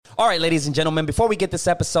All right, ladies and gentlemen, before we get this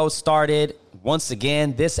episode started, once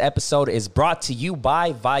again, this episode is brought to you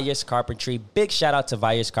by Valles Carpentry. Big shout out to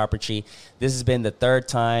Valles Carpentry. This has been the third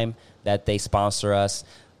time that they sponsor us.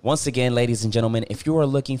 Once again, ladies and gentlemen, if you are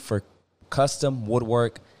looking for custom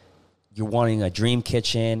woodwork, you're wanting a dream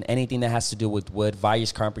kitchen, anything that has to do with wood,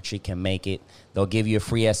 Valles Carpentry can make it. They'll give you a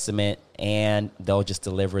free estimate, and they'll just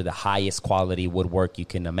deliver the highest quality woodwork you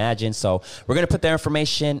can imagine. So we're going to put their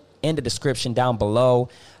information in the description down below.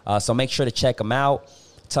 So make sure to check them out.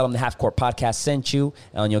 Tell them the Half Court Podcast sent you,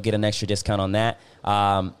 and you'll get an extra discount on that.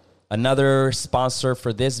 Another sponsor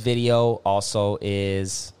for this video also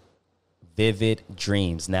is Vivid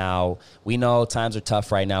Dreams. Now, we know times are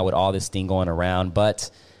tough right now with all this thing going around,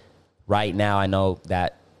 but right now I know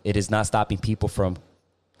that it is not stopping people from,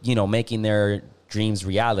 making their dreams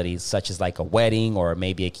realities, such as like a wedding or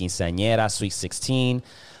maybe a quinceañera, sweet 16.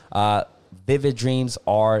 Vivid Dreams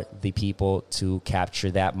are the people to capture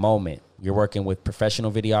that moment. You're working with professional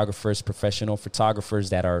videographers, professional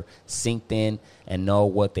photographers that are synced in and know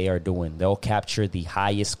what they are doing. They'll capture the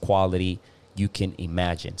highest quality you can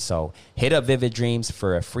imagine. So hit up Vivid Dreams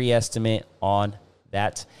for a free estimate on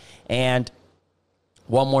that. And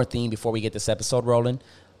one more thing before we get this episode rolling.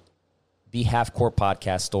 The Half Court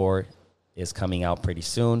Podcast store is coming out pretty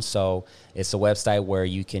soon. So it's a website where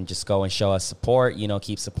you can just go and show us support,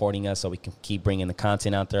 keep supporting us so we can keep bringing the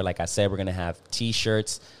content out there. Like I said, we're going to have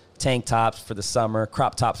T-shirts, tank tops for the summer,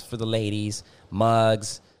 crop tops for the ladies,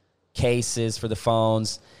 mugs, cases for the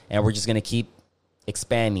phones, and we're just going to keep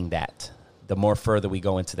expanding that the more further we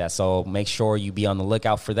go into that. So make sure you be on the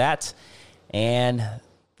lookout for that. And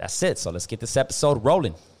that's it. So let's get this episode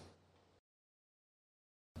rolling.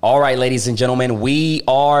 All right, ladies and gentlemen, we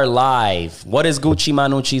are live. What is Gucci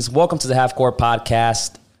Manucci's? Welcome to the Half Court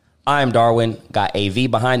Podcast. I'm Darwin, got AV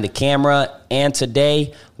behind the camera, and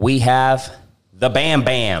today we have the Bam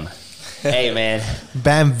Bam. Hey, man.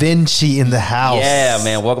 Bam Vinci in the house. Yeah,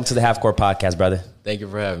 man. Welcome to the Half Court Podcast, brother. Thank you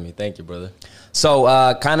for having me. Thank you, brother. So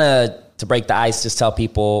kind of to break the ice, just tell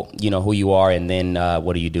people, who you are, and then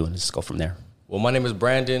what are you doing? Just go from there. Well, my name is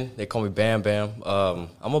Brandon. They call me Bam Bam.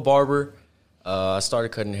 I'm a barber. I started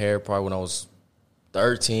cutting hair probably when I was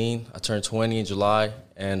 13. I turned 20 in July,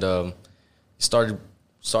 and started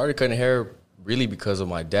cutting hair really because of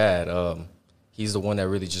my dad. He's the one that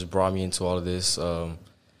really just brought me into all of this.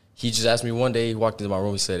 He just asked me one day, he walked into my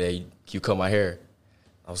room, he said, "Hey, can you cut my hair?"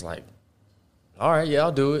 I was like, all right, yeah,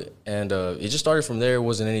 I'll do it. And it just started from there. It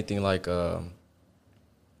wasn't anything like it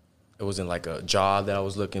wasn't like a job that I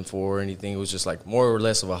was looking for or anything. It was just like more or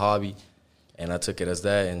less of a hobby, and I took it as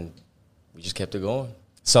that, and we just kept it going.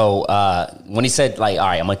 So when he said, like, all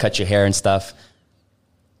right, I'm going to cut your hair and stuff,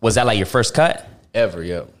 was that like your first cut? Ever,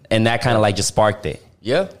 yeah. And that kind of like just sparked it?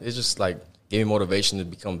 Yeah, it just like gave me motivation to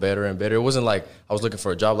become better and better. It wasn't like I was looking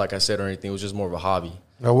for a job, like I said, or anything. It was just more of a hobby.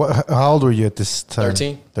 Now, how old were you at this time?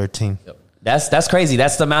 13. Yep. That's crazy.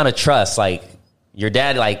 That's the amount of trust. Like, your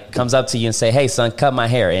dad, like, comes up to you and say, "Hey, son, cut my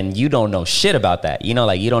hair." And you don't know shit about that. You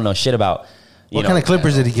don't know shit about, What kind of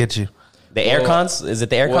clippers did he get you? The Aircons? Is it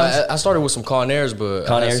the Aircons? Well, I started with some Conairs, but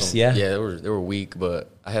Conairs, yeah. Yeah, they were weak, but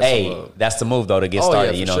I had some. That's the move, though, to get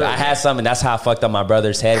started. Yeah, sure. I had some, and that's how I fucked up my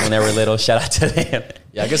brother's head when they were little. Shout out to them.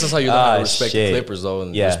 Yeah, I guess that's how you learn how to respect your clippers, though,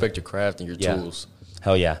 and Yeah. respect your craft and your tools.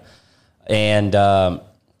 Hell yeah. And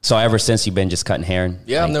so ever since you've been just cutting hair?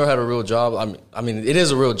 Yeah, I've never had a real job. I mean, it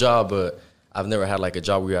is a real job, but I've never had like a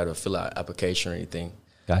job where you had to fill out an application or anything.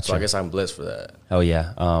 Gotcha. So I guess I'm blessed for that. Hell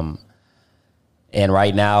yeah. And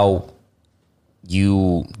right now,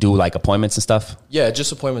 you do like appointments and stuff? Yeah,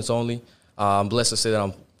 just appointments only. I'm blessed to say that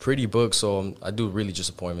I'm pretty booked, so I do really just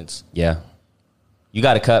appointments. Yeah. You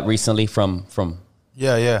got a cut recently from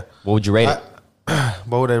Yeah. What would you rate it?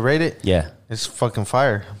 What would I rate it? Yeah. It's fucking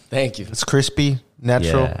fire. Thank you. It's crispy,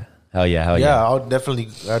 natural. Yeah. Hell yeah. Yeah,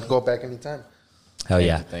 I'd go back anytime. Hell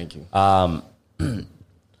yeah. Thank you.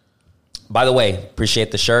 By the way,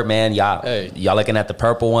 appreciate the shirt, man. Y'all looking at the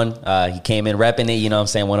purple one. He came in repping it, you know what I'm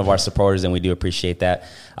saying? One of our supporters, and we do appreciate that.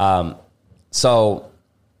 So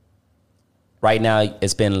right now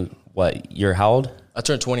it's been, you're how old? I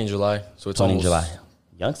turned 20 in July, so it's 20 almost in July.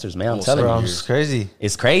 Youngsters, man, I'm almost telling seven you. years. It's crazy.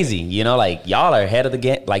 It's crazy. Y'all are ahead of the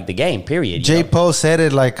game, like the game, period. J. Poe said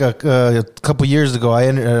it like a couple years ago. I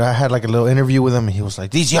had like a little interview with him, and he was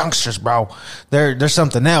like, "These youngsters, bro, they're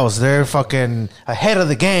something else. They're fucking ahead of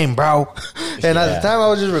the game, bro." And at the time, I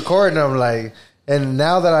was just recording. I'm like, and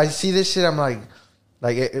now that I see this shit, I'm like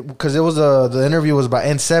because it was the interview was by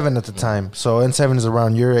N7 at the time. So N7 is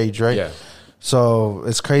around your age, right? Yeah. So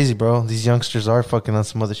it's crazy, bro. These youngsters are fucking on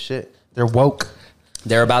some other shit. They're woke.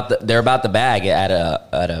 They're about the bag at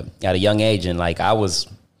a young age, and like I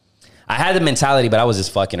I had the mentality, but I was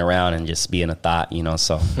just fucking around and just being a thought, you know.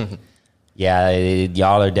 So, yeah,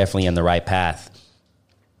 y'all are definitely on the right path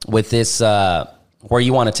with this. Where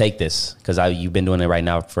you want to take this? Because you've been doing it right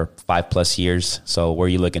now for 5+ years. So, where are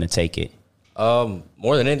you looking to take it?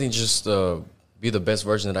 More than anything, just be the best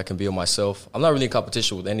version that I can be of myself. I'm not really in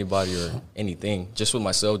competition with anybody or anything. Just with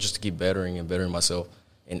myself, just to keep bettering and bettering myself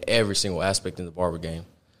in every single aspect in the barber game.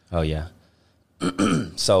 Oh yeah.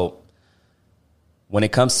 So when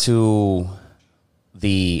it comes to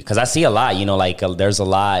because I see a lot, you know, like there's a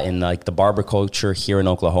lot in like the barber culture here in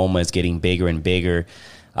Oklahoma is getting bigger and bigger.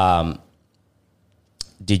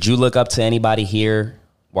 Did you look up to anybody here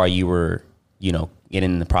while you were, you know,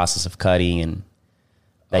 getting in the process of cutting and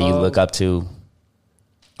that you look up to?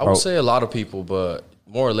 I would say a lot of people, but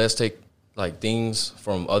more or less take like things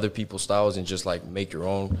from other people's styles and just like make your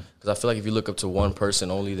own. Because I feel like if you look up to one person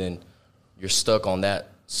only, then you're stuck on that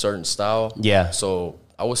certain style. Yeah. So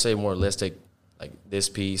I would say more or less take like this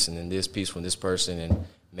piece and then this piece from this person and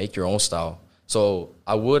make your own style. So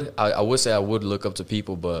I would say I would look up to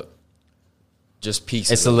people, but just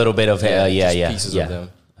pieces. It's a little bit of pieces of them.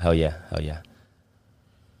 Hell yeah.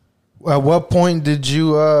 At what point did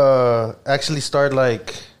you actually start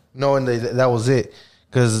like knowing that was it?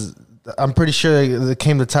 Because I'm pretty sure there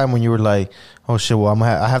came the time when you were like, "Oh shit, well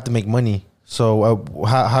I have to make money." So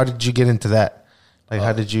how did you get into that? Like,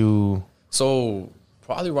 how did you? So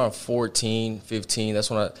probably around 14, 15. That's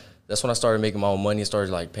when I started making my own money.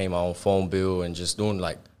 Started like paying my own phone bill and just doing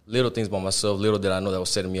like little things by myself. Little did I know that was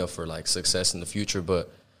setting me up for like success in the future.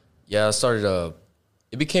 But yeah, I started.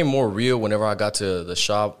 It became more real whenever I got to the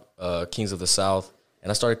shop, Kings of the South, and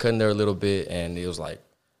I started cutting there a little bit, and it was like,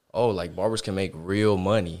 oh, like barbers can make real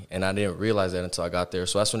money, and I didn't realize that until I got there.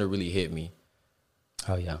 So that's when it really hit me.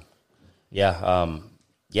 Oh yeah, yeah,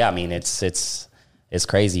 yeah. I mean, it's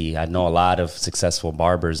crazy. I know a lot of successful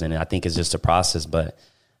barbers, and I think it's just a process. But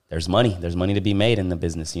there's money to be made in the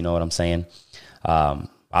business. You know what I'm saying?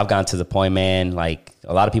 I've gotten to the point, man. Like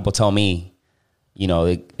a lot of people tell me, you know,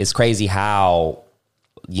 it's crazy how,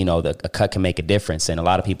 you know, a cut can make a difference. And a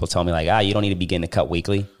lot of people tell me like, you don't need to be getting a cut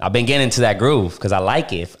weekly. I've been getting into that groove because I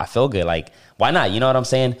like it. I feel good. Like, why not? You know what I'm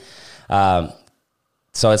saying?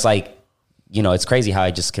 So it's like, you know, it's crazy how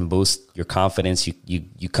it just can boost your confidence.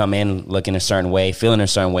 You come in looking a certain way, feeling a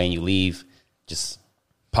certain way, and you leave just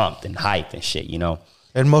pumped and hyped and shit, you know?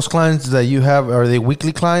 And most clients that you have, are they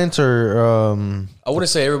weekly clients or? I wouldn't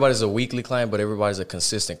say everybody's a weekly client, but everybody's a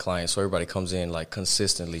consistent client. So everybody comes in like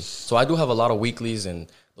consistently. So I do have a lot of weeklies,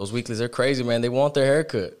 and those weeklies are crazy, man. They want their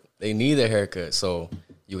haircut. They need their haircut. So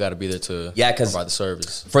you got to be there to provide the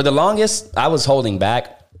service. For the longest, I was holding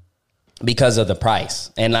back because of the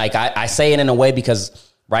price. And like I say it in a way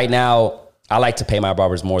because right now I like to pay my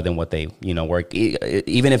barbers more than what they, you know, work.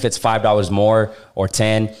 Even if it's $5 more or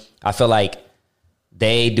 10, I feel like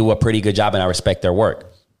they do a pretty good job and I respect their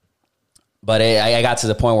work. But I got to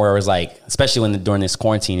the point where it was like, especially during this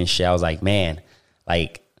quarantine and shit, I was like, man,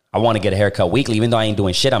 like I want to get a haircut weekly, even though I ain't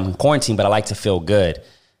doing shit. I'm in quarantine, but I like to feel good.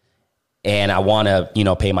 And I want to, you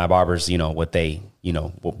know, pay my barbers, you know, what they, you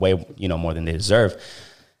know, way, you know, more than they deserve.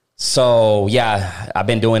 So yeah, I've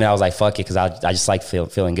been doing it. I was like, fuck it. Cause I just like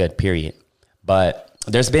feeling good, period. But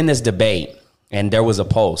there's been this debate and there was a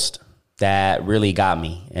post that really got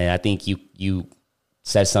me. And I think you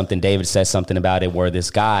said something, David said something about it where this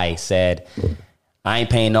guy said, I ain't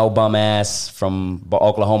paying no bum ass from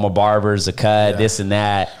Oklahoma barbers a cut, this and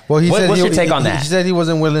that. Well, what's your take on that? He said he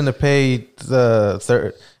wasn't willing to pay the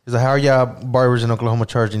third. He's like, how are y'all barbers in Oklahoma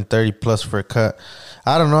charging 30 plus for a cut?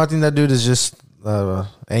 I don't know. I think that dude is just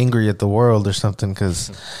angry at the world or something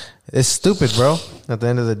because it's stupid, bro. At the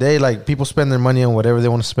end of the day, like people spend their money on whatever they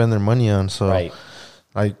want to spend their money on. So, right.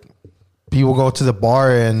 Like, people go to the bar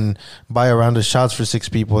and buy a round of shots for 6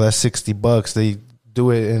 people. That's $60. They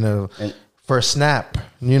do it for a snap.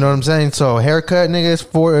 You know what I'm saying? So haircut,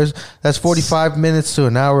 nigga, that's 45 minutes to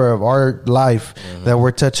an hour of our life that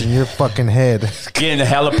we're touching your fucking head, getting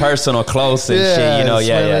hella personal, close and shit. You know,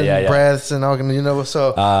 yeah. Breaths and all, you know.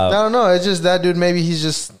 So I don't know. It's just that dude. Maybe he's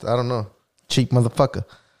just cheap motherfucker.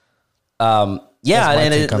 Yeah,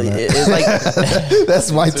 and it's like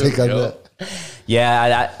that's my take on that.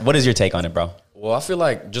 Yeah, what is your take on it, bro? Well, I feel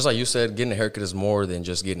like, just like you said, getting a haircut is more than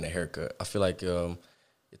just getting a haircut. I feel like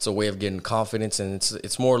it's a way of getting confidence, and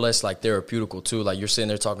it's more or less like therapeutical too. Like you're sitting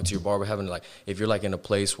there talking to your barber, having like, if you're like in a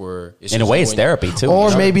place where it's in a way it's therapy too.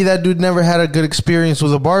 Or maybe that dude never had a good experience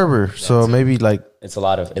with a barber, so maybe like it's a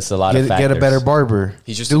lot of factors. Get a better barber.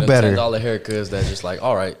 He's just do better. $10 haircuts that's just like,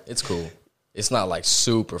 all right, it's cool. It's not like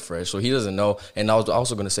super fresh, so he doesn't know. And I was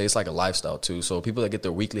also going to say it's like a lifestyle too. So people that get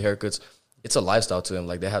their weekly haircuts, it's a lifestyle to them.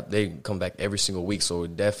 Like they come back every single week, so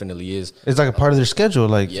it definitely is. It's like a part of their schedule.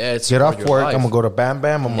 Like, Yeah, it's get part off of your work. life. I'm gonna go to Bam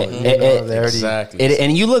Bam. I'm gonna, they already. Exactly.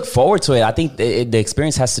 And you look forward to it. I think the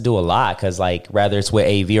experience has to do a lot because, like, whether it's with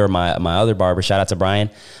AV or my other barber, shout out to Brian.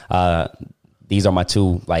 These are my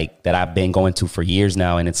two, like, that I've been going to for years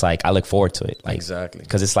now, and it's like I look forward to it. Like, Exactly.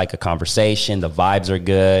 because it's like a conversation. The vibes are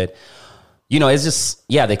good. You know, it's just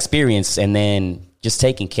the experience, and then just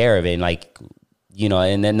taking care of it, and like, you know,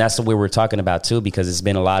 and then that's what we were talking about too, because it's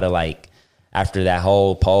been a lot of like. After that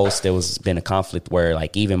whole post, there was been a conflict where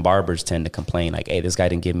like even barbers tend to complain like, hey, this guy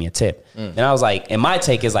didn't give me a tip. And I was like, and my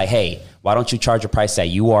take is like, hey, why don't you charge a price that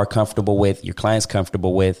you are comfortable with, your client's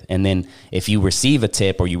comfortable with, and then if you receive a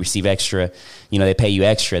tip or you receive extra, you know, they pay you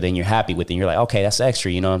extra, then you're happy with it. And you're like, okay, that's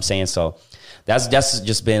extra, you know what I'm saying? So that's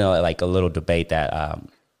just been a little debate that,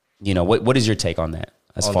 you know, what is your take on that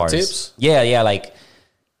as On far the as tips? Yeah, like,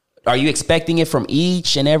 are you expecting it from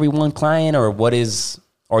each and every one client, or what is?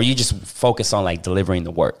 Or you just focus on like delivering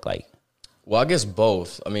the work, like. Well, I guess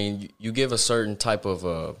both. I mean, you give a certain type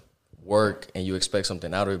of work and you expect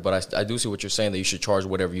something out of it. But I do see what you're saying, that you should charge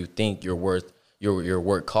whatever you think you're worth, your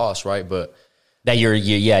work costs, right? But That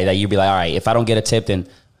that you'd be like, all right, if I don't get a tip, then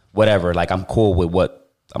whatever. Like, I'm cool with what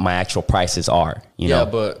my actual prices are. You know. yeah,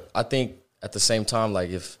 but I think at the same time, like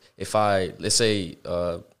if I, let's say,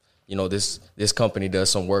 you know, this company does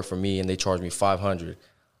some work for me and they charge me $500.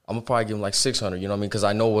 I'm gonna probably give them like $600, you know what I mean? Because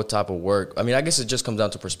I know what type of work. I mean, I guess it just comes down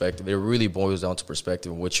to perspective. It really boils down to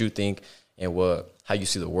perspective and what you think and how you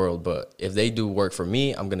see the world. But if they do work for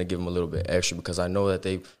me, I'm gonna give them a little bit extra because I know that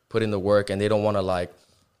they put in the work and they don't want to like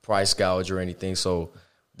price gouge or anything. So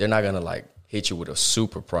they're not gonna like hit you with a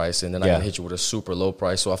super price and they're not gonna hit you with a super low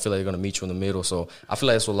price. So I feel like they're gonna meet you in the middle. So I feel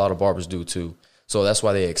like that's what a lot of barbers do too. So that's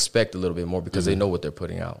why they expect a little bit more because they know what they're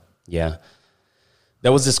putting out. Yeah.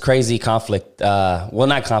 There was this crazy conflict. Well,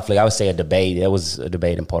 not conflict. I would say a debate. There was a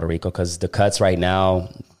debate in Puerto Rico because the cuts right now,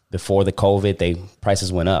 before the COVID,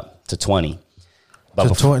 prices went up to 20.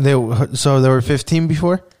 But So they were 15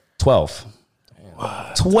 before? 12.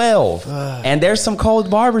 12. And there's some cold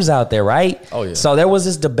barbers out there, right? Oh, yeah. So there was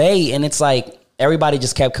this debate, and it's like everybody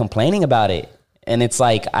just kept complaining about it. And it's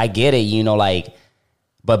like, I get it, you know, like,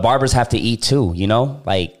 but barbers have to eat too, you know?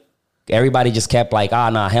 Like, everybody just kept like,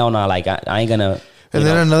 nah, hell nah, like, I ain't gonna. And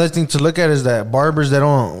then another thing to look at is that barbers, they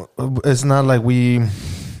don't, it's not like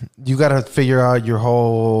you got to figure out your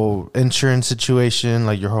whole insurance situation,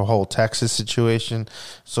 like your whole taxes situation.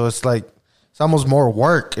 So it's like, it's almost more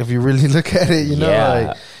work if you really look at it, you know?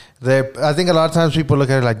 Yeah. Like I think a lot of times people look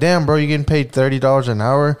at it like, damn, bro, you're getting paid $30 an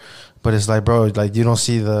hour. But it's like, bro, like you don't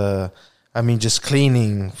see just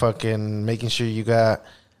cleaning, fucking making sure you got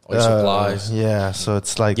Or supplies. Yeah, so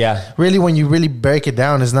it's like, Yeah. really, when you really break it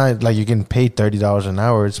down, it's not like you're getting paid $30 an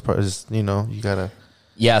hour. It's you know, you gotta.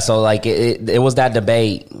 Yeah, so like it was that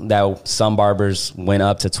debate that some barbers went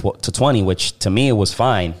up to 20, which to me it was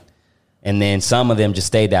fine, and then some of them just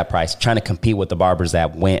stayed that price, trying to compete with the barbers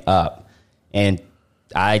that went up, and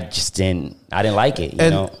I didn't like it. You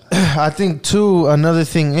know, I think too, another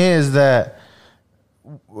thing is that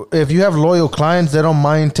if you have loyal clients, they don't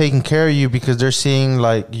mind taking care of you because they're seeing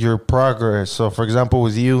like your progress. So for example,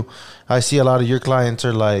 with you, I see a lot of your clients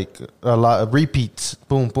are like a lot of repeats.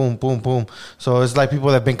 Boom, boom, boom, boom. So it's like people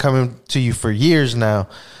that have been coming to you for years now.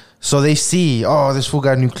 So they see, oh, this fool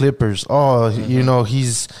got new clippers. Oh, you know,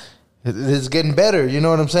 it's getting better. You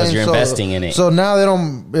know what I'm saying? Because you're investing in it. So now they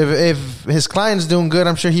don't, if his client's doing good,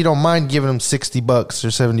 I'm sure he don't mind giving him $60 or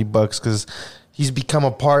 $70 because he's become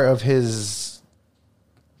a part of his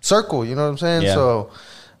circle, you know what I'm saying? Yeah. So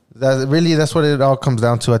that's what it all comes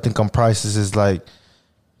down to. I think on prices is like,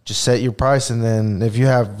 just set your price, and then if you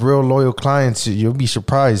have real loyal clients, you'll be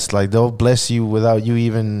surprised. Like they'll bless you without you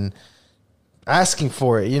even asking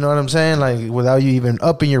for it. You know what I'm saying? Like without you even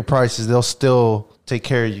upping your prices, they'll still take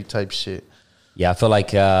care of you type shit. yeah, I feel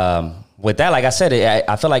like with that, like I said,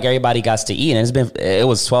 I feel like everybody got to eat, and it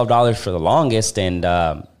was $12 for the longest, and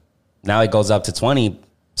now it goes up to 20.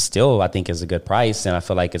 Still, I think is a good price, and I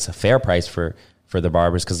feel like it's a fair price for the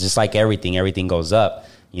barbers because just like everything goes up,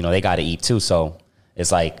 you know, they got to eat too. So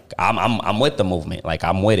it's like I'm with the movement, like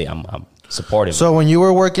I'm with it, I'm supportive. So when you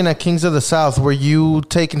were working at Kings of the South, were you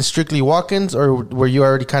taking strictly walk-ins, or were you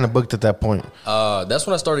already kind of booked at that point? That's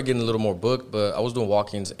when I started getting a little more booked, but I was doing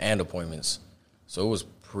walk-ins and appointments, so it was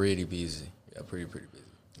pretty busy. Yeah, pretty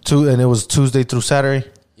busy. And it was Tuesday through Saturday.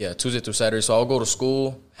 Yeah, Tuesday through Saturday. So I'll go to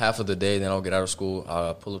school half of the day, then I'll get out of school.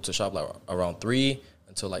 I'll pull up to the shop like around 3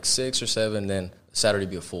 until like 6 or 7. Then Saturday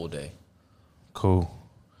be a full day. Cool.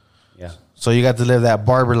 Yeah. So you got to live that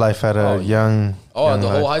barber life at a young. The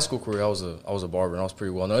whole high school career, I was a barber, and I was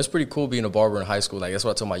pretty well known. It's pretty cool being a barber in high school. Like that's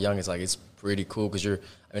what I tell my youngest. Like it's pretty cool because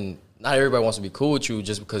not everybody wants to be cool with you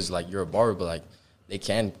just because like you're a barber, but like they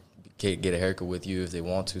can get a haircut with you if they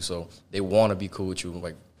want to. So they want to be cool with you.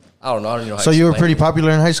 Like I don't know how. So you were pretty popular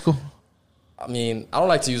in high school. I mean, I don't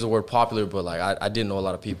like to use the word popular, but like I didn't know a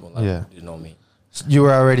lot of people. Like, didn't know me. You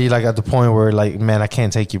were already like at the point where like, man, I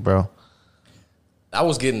can't take you, bro. I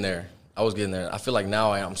was getting there. I feel like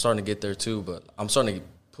now I'm starting to get there too, but I'm starting to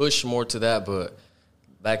push more to that. But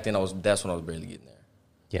back then that's when I was barely getting there.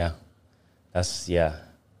 Yeah,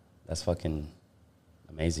 that's fucking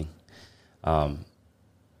amazing.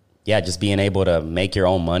 Just being able to make your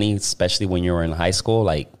own money, especially when you were in high school,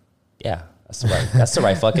 like, yeah, that's the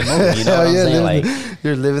right fucking move. You know what I'm saying? Like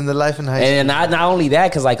you're living the life in high school. And not only that,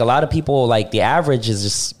 because like a lot of people, like the average is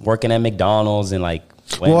just working at McDonald's and like.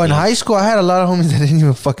 Well, in high school, I had a lot of homies that didn't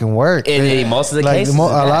even fucking work. In most of the cases, a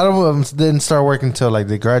lot of them didn't start working until like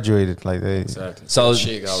they graduated. Like they exactly. So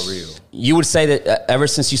shit got real. You would say that ever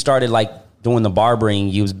since you started like doing the barbering,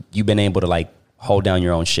 you've been able to like hold down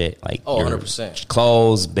your own shit, like 100%.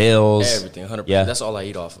 Clothes, bills, everything, 100%. Yeah, that's all I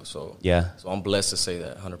eat off of. So yeah, so I'm blessed to say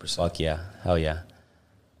that 100%. Fuck yeah, hell yeah.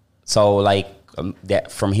 So like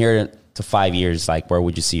that from here to 5 years, like where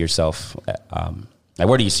would you see yourself? Like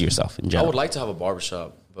where do you see yourself in general? I would like to have a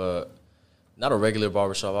barbershop, but not a regular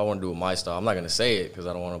barbershop. I want to do it my style. I'm not going to say it because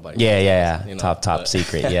I don't want nobody. Yeah. You know, top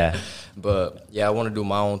secret. Yeah. But yeah, I want to do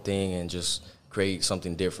my own thing and just create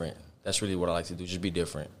something different. That's really what I like to do. Just be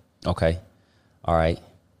different. Okay. All right.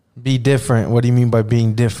 Be different. What do you mean by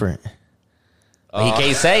being different? He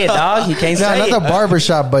can't say it, dog. He can't say it. Not the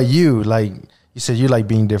barbershop, but you. Like you said, you like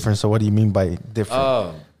being different. So what do you mean by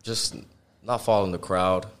different? Just not following the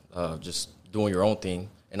crowd. Just doing your own thing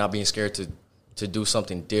and not being scared to do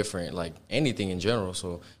something different, like anything in general.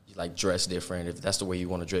 So you like dress different. If that's the way you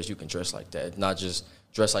want to dress, you can dress like that. Not just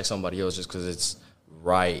dress like somebody else just because it's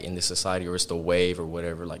right in this society or it's the wave or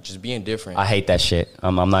whatever. Like just being different. I hate that shit.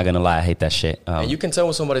 I'm not gonna lie. I hate that shit. And you can tell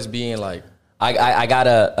when somebody's being like. I got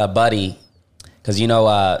a buddy because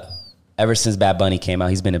ever since Bad Bunny came out,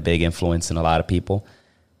 he's been a big influence in a lot of people.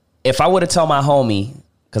 If I would have told my homie,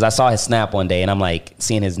 because I saw his snap one day and I'm like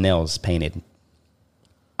seeing his nails painted,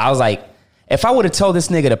 I was like, if I would have told this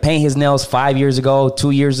nigga to paint his nails 5 years ago,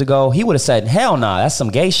 2 years ago, he would have said, hell nah, that's some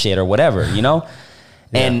gay shit or whatever, Yeah.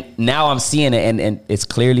 And now I'm seeing it, and it's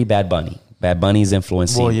clearly Bad Bunny. Bad Bunny's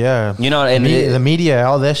influencing. Well, yeah. And the media,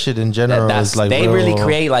 all that shit in general is like they really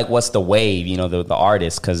create like what's the wave, the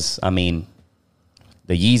artists. Because, I mean,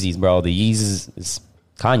 the Yeezys, bro. The Yeezys is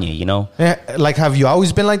Kanye, Yeah, like, have you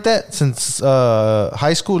always been like that since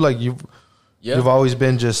high school? Like, you've always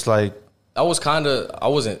been just like... I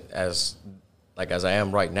wasn't as I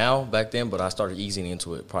am right now back then, but I started easing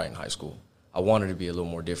into it probably in high school. I wanted to be a little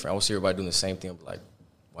more different. I would see everybody doing the same thing, but like,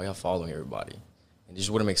 why y'all following everybody? And it just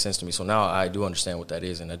wouldn't make sense to me. So now I do understand what that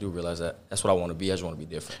is, and I do realize that that's what I want to be. I just want to be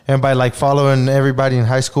different. And by like following everybody in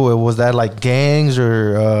high school, was that like gangs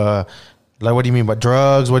or like what do you mean by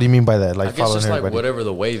drugs? What do you mean by that? Like I guess following just everybody? Like whatever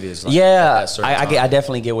the wave is. Like, yeah, I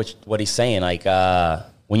definitely get what he's saying. Like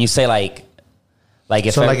when you say like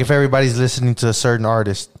if if everybody's listening to a certain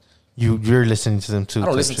artist, you're listening to them too. I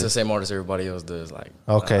don't listen to the same artist everybody else does. Like,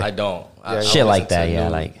 okay, I don't. Shit like that, yeah,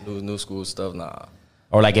 like new school stuff. Nah.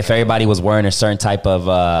 Or like if everybody was wearing a certain type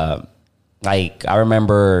of like I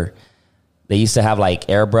remember they used to have like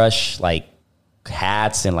airbrush like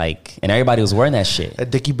hats and everybody was wearing that shit.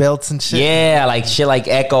 Dickie belts and shit. Yeah, like shit like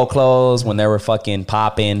Echo clothes when they were fucking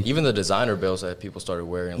popping. Even the designer belts that people started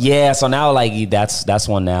wearing. Like, yeah, so now like that's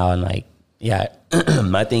one now, and like yeah,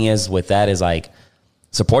 my thing is with that is like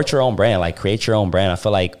support your own brand, like create your own brand. I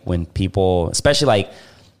feel like when people, especially like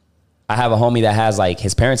I have a homie that has like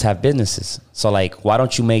his parents have businesses, so like why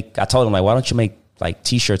don't you make? I told him like why don't you make like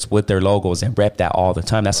T-shirts with their logos and rep that all the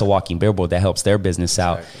time? That's a walking billboard that helps their business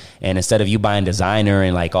out. Exactly. And instead of you buying designer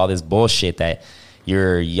and like all this bullshit that I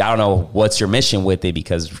don't know what's your mission with it,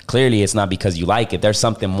 because clearly it's not because you like it. There's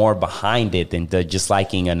something more behind it than just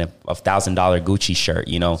liking a $1,000 Gucci shirt,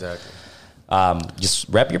 Exactly. Just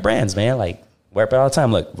rep your brands, man. Like rep it all the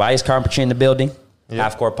time. Look, Vias Carpentry in the building. Yep.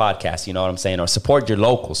 Half Court Podcast, you know what I'm saying? Or support your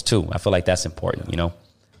locals too. I feel like that's important,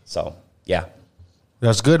 So, yeah.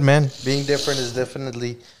 That's good, man. Being different is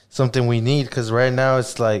definitely something we need, because right now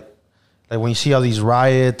it's like when you see all these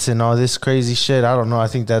riots and all this crazy shit, I don't know. I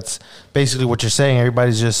think that's basically what you're saying.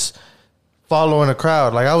 Everybody's just following a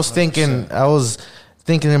crowd. Like I was thinking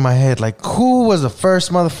in my head, like who was the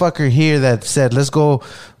first motherfucker here that said, let's go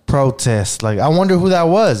protest. Like, I wonder who that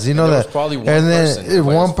was. You know, there that was probably one and person then that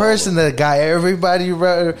one was person that got everybody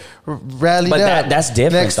rallied But up. that's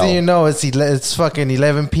different, Next thing though. you know, it's fucking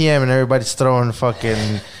 11 p.m. and everybody's throwing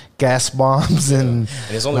fucking gas bombs and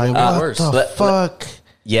it's only like, gonna get what worse. the fuck?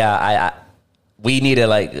 Yeah, we need to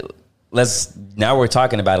like now we're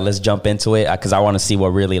talking about it. Let's jump into it because I want to see what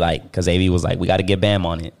really like because AV was like we got to get Bam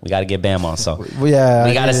on it. We got to get Bam on. So Yeah,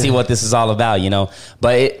 we got to see what this is all about, you know.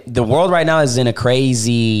 But the world right now is in a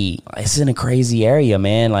crazy area,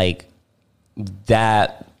 man. Like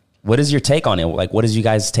that. What is your take on it? Like, what is you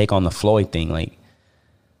guys' take on the Floyd thing? Like,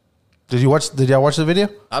 Did y'all watch the video?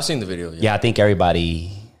 I've seen the video. yeah, I think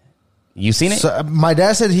everybody. You seen it? So, my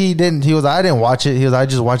dad said he didn't. He was. I didn't watch it. He was. I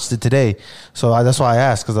just watched it today. So that's why I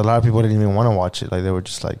asked because a lot of people didn't even want to watch it. Like they were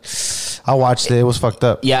just like, I watched it. It was fucked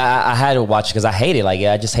up. Yeah, I had to watch it because I hate it. Like,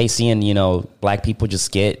 I just hate seeing, you know, black people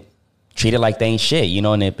just get treated like they ain't shit, you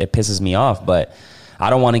know, and it pisses me off. But I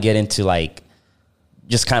don't want to get into, like,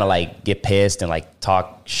 just kind of, like, get pissed and, like,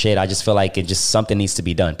 talk shit. I just feel like something needs to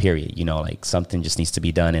be done, period. You know, like, something just needs to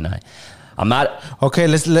be done. And I'm not... Okay,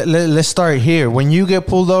 let's start here. When you get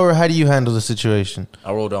pulled over, how do you handle the situation?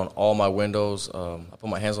 I roll down all my windows. I put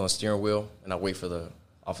my hands on the steering wheel, and I wait for the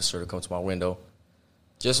officer to come to my window.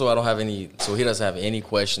 Just so I don't have so he doesn't have any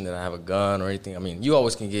question that I have a gun or anything. I mean, you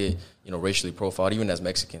always can get, you know, racially profiled, even as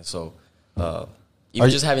Mexican. So, even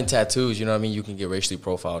just having tattoos, you know what I mean? You can get racially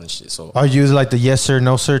profiled and shit. So, Are you like the yes sir,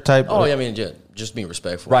 no sir type? oh, yeah, I mean, just being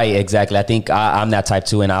respectful. Right, exactly. I think I'm that type,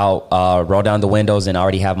 too, and I'll roll down the windows and I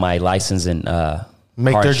already have my license and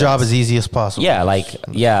Make car their job insurance. as easy as possible. Yeah,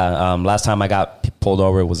 last time I got pulled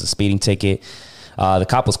over, it was a speeding ticket. The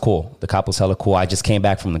cop was cool. The cop was hella cool. I just came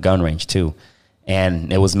back from the gun range, too.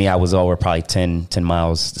 And it was me. I was over probably 10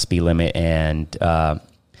 miles the speed limit. And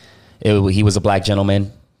he was a black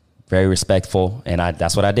gentleman, very respectful. And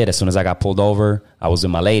that's what I did. As soon as I got pulled over, I was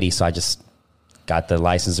with my lady. So I just got the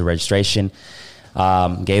license and registration,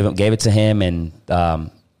 gave it to him. And I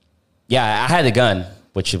had the gun,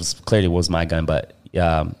 which clearly was my gun. But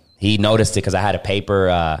he noticed it because I had a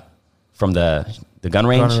paper from the gun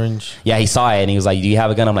range. Yeah, he saw it and he was like, "Do you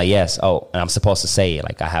have a gun?" I'm like, "Yes." Oh, and I'm supposed to say it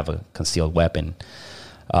like I have a concealed weapon,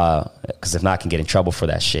 because if not, I can get in trouble for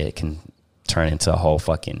that shit. It can turn into a whole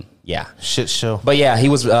fucking shit show. But yeah, he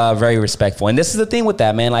was very respectful, and this is the thing with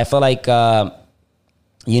that, man. I feel like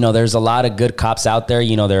you know, there's a lot of good cops out there.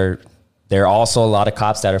 You know, there are also a lot of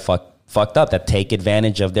cops that are fucked up that take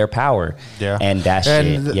advantage of their power. Yeah, and that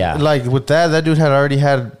shit. Yeah, like with that dude had already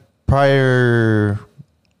had prior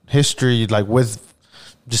history, like with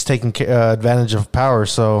just taking advantage of power.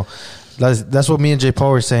 So that's what me and J.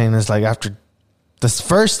 Paul were saying is like after this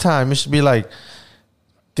first time, it should be like,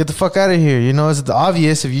 get the fuck out of here. You know, it's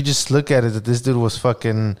obvious if you just look at it that this dude was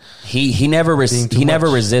fucking. He never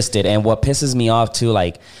resisted, and what pisses me off too,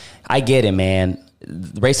 like I get it, man.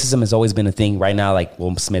 Racism has always been a thing. Right now, like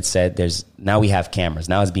Will Smith said, now we have cameras.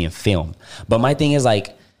 Now it's being filmed. But my thing is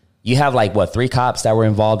like, you have like 3 cops that were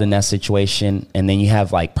involved in that situation, and then you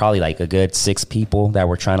have like probably like a good 6 people that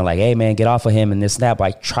were trying to like, hey man, get off of him and this and that.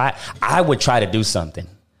 But I would try to do something,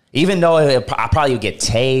 even though I probably would get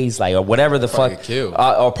tased, like or whatever the Probably fuck, get killed.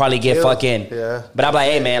 or probably get Killed. fucking. Yeah. But I'm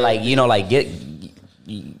like, hey man, like you know, like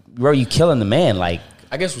bro, you killing the man, like.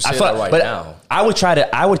 I guess we say that right now. I would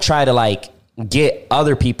try to like get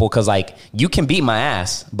other people because like you can beat my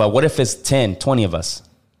ass, but what if it's 10, 20 of us?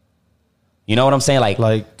 You know what I'm saying? Like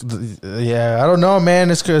yeah, I don't know,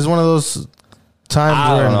 man. It's one of those times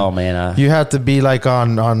I where don't know, man. you have to be like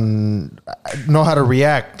on know how to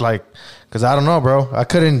react, like, because I don't know, bro. I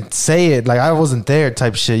couldn't say it, like I wasn't there,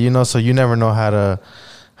 type shit, you know. So you never know how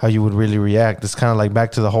you would really react. It's kind of like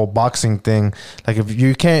back to the whole boxing thing. Like if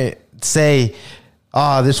you can't say,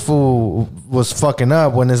 this fool was fucking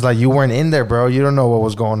up, when it's like you weren't in there, bro. You don't know what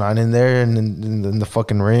was going on in there and in the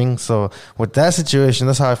fucking ring. So with that situation,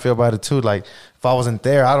 that's how I feel about it too. Like if I wasn't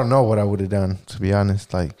there, I don't know what I would have done, to be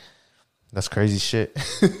honest. Like that's crazy shit.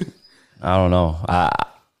 I don't know.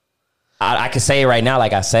 I could say it right now,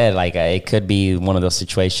 like I said, like it could be one of those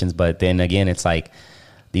situations, but then again, it's like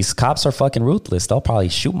these cops are fucking ruthless. They'll probably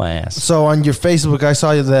shoot my ass. So on your Facebook, I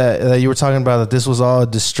saw that you were talking about that this was all a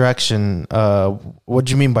distraction. What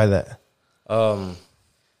do you mean by that?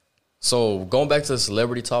 So going back to the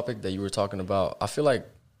celebrity topic that you were talking about, I feel like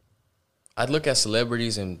I'd look at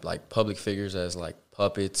celebrities and like public figures as like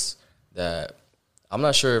puppets that I'm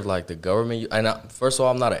not sure if like the government, first of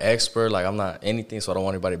all, I'm not an expert, like I'm not anything, so I don't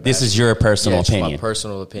want anybody. This is your personal opinion. It's my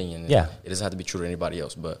personal opinion. Yeah. It doesn't have to be true to anybody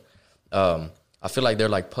else, but I feel like they're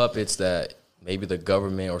like puppets that maybe the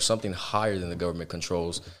government or something higher than the government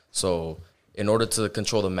controls. So in order to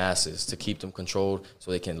control the masses, to keep them controlled so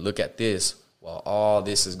they can look at this while all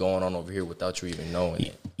this is going on over here without you even knowing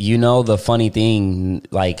it. You know, the funny thing,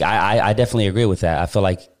 like I definitely agree with that. I feel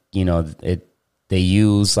like, you know, they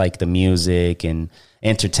use like the music and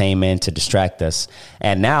entertainment to distract us.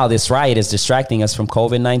 And now this riot is distracting us from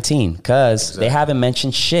COVID-19 because they haven't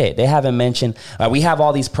mentioned shit. They haven't mentioned, we have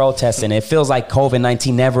all these protests and it feels like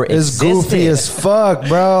COVID-19 never existed. It's goofy as fuck,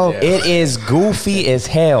 bro. Yeah. It is goofy as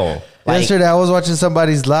hell. Like, Yesterday, I was watching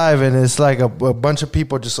somebody's live, and it's like a bunch of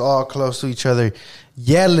people just all close to each other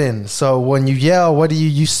yelling. So when you yell, what do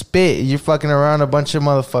you spit? You're fucking around a bunch of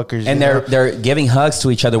motherfuckers. and they're giving hugs to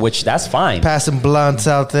each other, which that's fine. passing blunts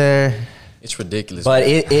out there. It's ridiculous. But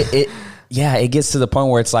man. it gets to the point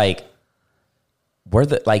where it's like,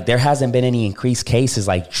 there hasn't been any increased cases,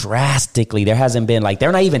 like drastically. There hasn't been, like,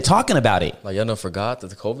 they're not even talking about it. Like, y'all done forgot that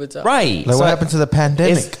the COVID's out? Right. Like, So what happened to the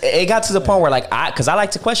pandemic? it got to the point where, like, because I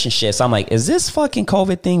like to question shit. So I'm like, is this fucking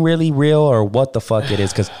COVID thing really real or what the fuck it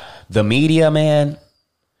is? Because the media, man,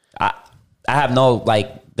 I have no,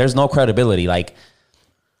 like, there's no credibility. Like,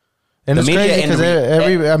 And the it's media crazy and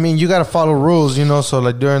because I mean, you got to follow rules, you know. So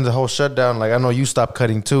like during the whole shutdown, like I know you stopped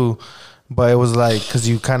cutting too, but it was like because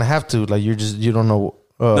you kind of have to, like you don't know.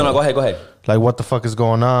 no, go ahead. Like what the fuck is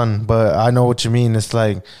going on? But I know what you mean. It's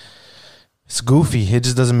like it's goofy. It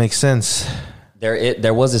just doesn't make sense.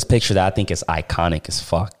 There was this picture that I think is iconic as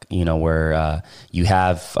fuck, you know, where you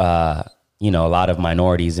have, you know, a lot of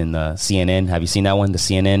minorities in the CNN. Have you seen that one? The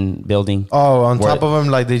CNN building? Oh, on Where top of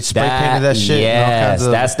them, like they spray painted that shit. and all Yes,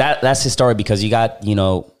 kinds of- that's his story because you got, you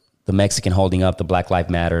know, the Mexican holding up the Black Lives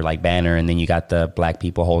Matter like banner, and then you got the black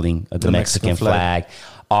people holding the Mexican flag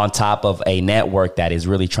on top of a network that is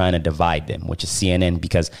really trying to divide them, which is CNN,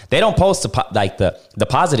 because they don't post the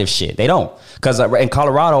positive shit. They don't, because in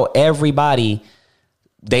Colorado, everybody,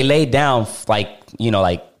 they laid down like, you know,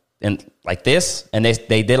 like like this, and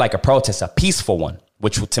they did like a protest, a peaceful one,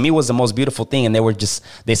 which to me was the most beautiful thing. And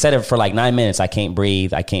they said it for like 9 minutes. I can't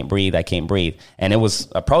breathe. I can't breathe. I can't breathe. And it was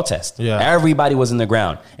a protest. Yeah. Everybody was in the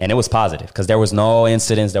ground, and it was positive because there was no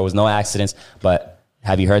incidents. There was no accidents. But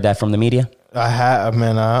have you heard that from the media? I have,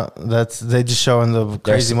 man. They just showing the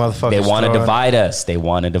crazy motherfuckers. They want to throwing- divide us. They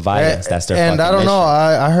want to divide us. That's their And fucking I don't know.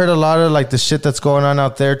 mission. I heard a lot of like the shit that's going on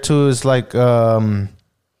out there too. Is like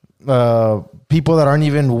people that aren't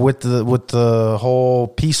even with the whole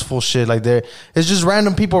peaceful shit. Like it's just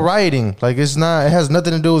random people rioting. Like it has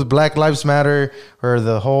nothing to do with Black Lives Matter or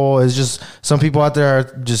the whole. It's just some people out there are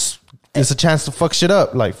just. It's a chance to fuck shit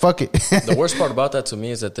up. Like fuck it. The worst part about that to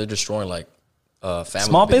me is that they're destroying like family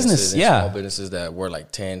Small business, businesses and yeah. small businesses that were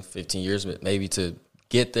like 10, 15 years maybe to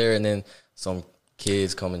get there, and then some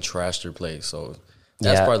kids come and trash their place. So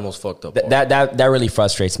that's Yeah. probably the most fucked up part. That really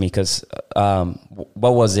frustrates me because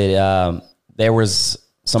what was it? There was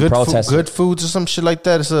some protests. Good Foods or some shit like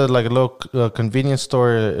that. It's like a little convenience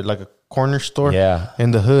store, like a corner store, Yeah.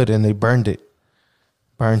 in the hood, and they burned it.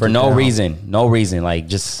 For no reason, like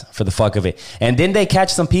just for the fuck of it. And then they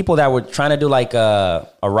catch some people that were trying to do like a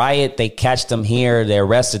riot. They catch them here. They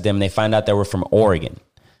arrested them. They find out they were from Oregon.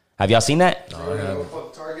 Have y'all seen that?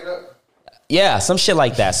 Yeah, some shit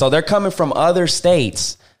like that. So they're coming from other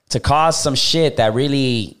states to cause some shit that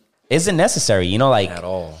really isn't necessary, you know, like At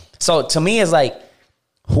all. So to me, it's like,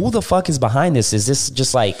 who the fuck is behind this? Is this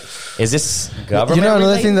just like, is this government? You know, another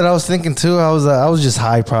related? thing that I was thinking too, I was just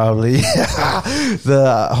high probably.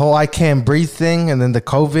 The whole I can't breathe thing, and then the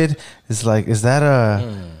COVID is like, is that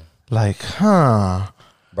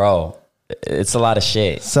Bro, it's a lot of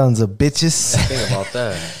shit. sons of bitches? Think about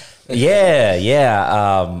that.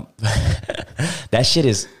 Yeah. That shit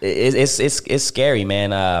is it's scary,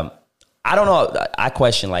 man. I don't know. I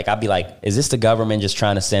question, like, I'd be like, is this the government just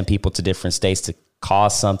trying to send people to different states to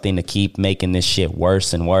cause something to keep making this shit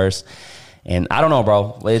worse and worse? And I don't know,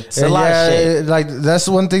 bro. It's a lot of shit. Like that's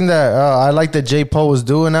one thing that I like that J. Poe was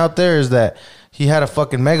doing out there is that he had a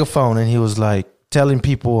fucking megaphone and he was like telling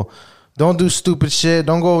people, don't do stupid shit.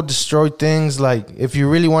 Don't go destroy things. Like if you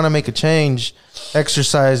really want to make a change,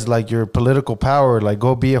 exercise like your political power. Like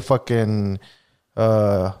go be a fucking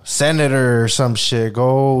senator or some shit.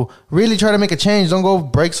 Go really try to make a change. Don't go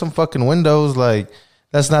break some fucking windows. Like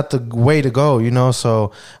that's not the way to go, you know?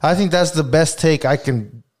 So I think that's the best take I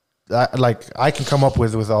can come up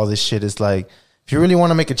with all this shit. Is like, if you really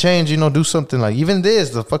want to make a change, you know, do something like even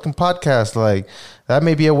the fucking podcast, like that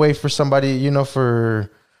may be a way for somebody, you know,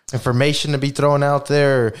 for information to be thrown out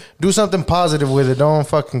there. Do something positive with it. Don't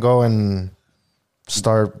fucking go and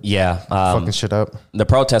start fucking shit up. The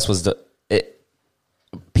protest was the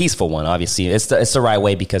peaceful one. Obviously, it's the right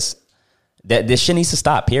way because this shit needs to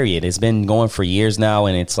stop. Period. It's been going for years now,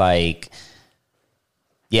 and it's like,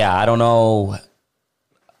 yeah, I don't know.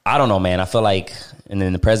 I don't know, man. I feel like, and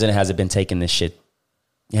then the president hasn't been taking this shit.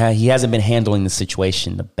 Yeah, he hasn't been handling the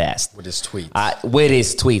situation the best. With his tweets. With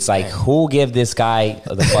his tweets. Like, who give this guy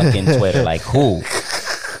the fucking Twitter? Like, who?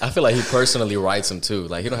 I feel like he personally writes them too.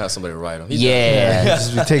 Like, he don't have somebody to write him.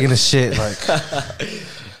 Just be taking a shit.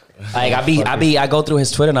 Like, I go through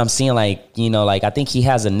his Twitter and I'm seeing, like, you know, like, I think he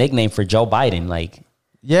has a nickname for Joe Biden. Like,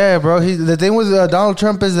 yeah, bro. The thing with Donald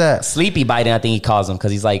Trump is that Sleepy Biden, I think he calls him,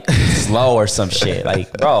 because he's like slow or some shit.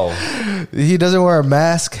 Like, bro, he doesn't wear a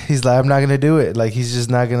mask. He's like, I'm not gonna do it. Like, he's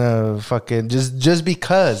just not gonna fucking just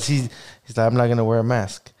because he's like, I'm not gonna wear a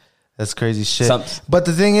mask. That's crazy shit. But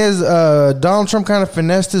the thing is, Donald Trump kind of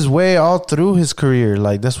finessed his way all through his career.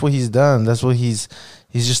 Like, that's what he's done. That's what he's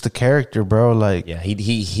just a character, bro. Like, yeah,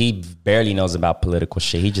 he barely knows about political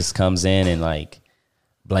shit. He just comes in and like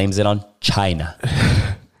blames it on China.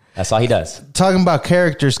 That's all he does. Talking about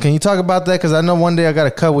characters, can you talk about that? Because I know one day I got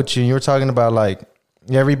a cut with you, and you were talking about like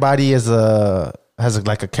everybody has a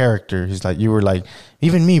character. He's like, you were like,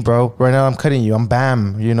 even me, bro. Right now I'm cutting you. I'm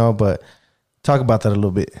Bam, you know. But talk about that a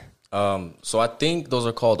little bit. So I think those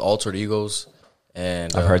are called alter egos,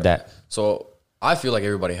 and I've heard that. So I feel like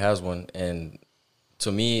everybody has one, and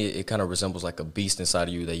to me, it kind of resembles like a beast inside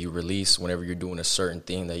of you that you release whenever you're doing a certain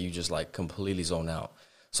thing that you just like completely zone out.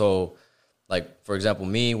 So, like, for example,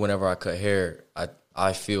 me, whenever I cut hair,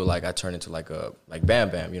 I feel like I turn into like Bam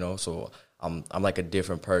Bam, you know? So I'm like a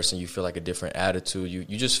different person. You feel like a different attitude.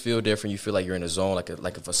 You just feel different. You feel like you're in a zone,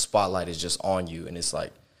 like if a spotlight is just on you, and it's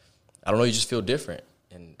like, I don't know, you just feel different.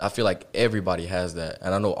 And I feel like everybody has that.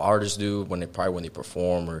 And I know artists do when they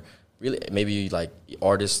perform, or really maybe like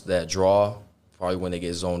artists that draw, probably when they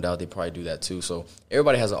get zoned out, they probably do that too. So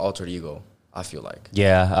everybody has an alter ego, I feel like.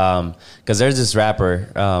 Yeah, because there's this rapper,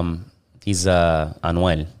 he's Anuel.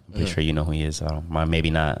 I'm pretty sure you know who he is. Maybe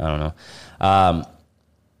not, I don't know.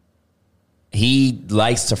 He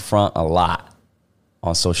likes to front a lot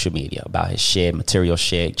on social media about his shit, material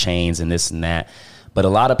shit, chains and this and that. But a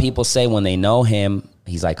lot of people say when they know him,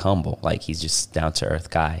 he's like humble, like he's just down to earth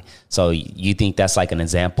guy. So you think that's like an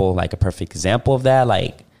example, like a perfect example of that,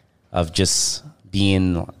 like of just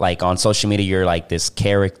being like on social media, you're like this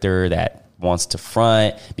character that wants to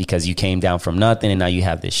front because you came down from nothing and now you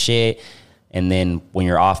have this shit. And then when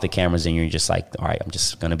you're off the cameras and you're just like, all right, I'm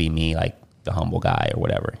just going to be me, like the humble guy or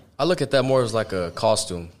whatever. I look at that more as like a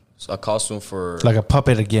costume. So a costume for like a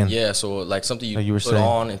puppet again. Yeah, so like something you put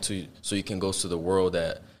on so you can go to the world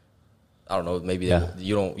that, I don't know, maybe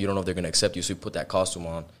you don't know if they're going to accept you. So you put that costume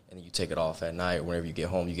on and then you take it off at night. Whenever you get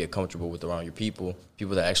home, you get comfortable with around your people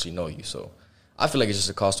that actually know you. So I feel like it's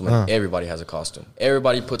just a costume. And everybody has a costume.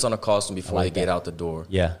 Everybody puts on a costume before they get out the door.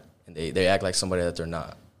 Yeah. And they act like somebody that they're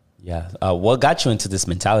not. Yeah. What got you into this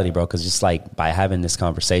mentality, bro? Because just like by having this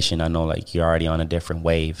conversation, I know like you're already on a different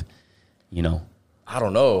wave, you know? I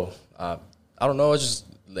don't know. It's just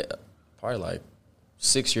probably like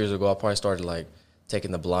 6 years ago, I probably started like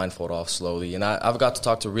taking the blindfold off slowly. And I've got to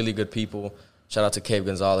talk to really good people. Shout out to Cave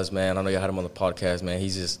Gonzalez, man. I know you had him on the podcast, man.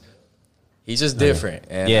 He's just different.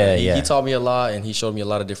 And he taught me a lot, and he showed me a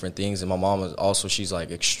lot of different things. And my mom is also, she's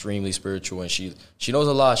like extremely spiritual, and she knows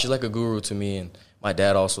a lot. She's like a guru to me, and my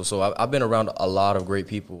dad also. So I've been around a lot of great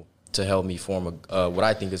people to help me form what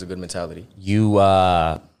I think is a good mentality.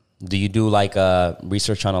 Do you do like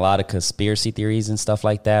research on a lot of conspiracy theories and stuff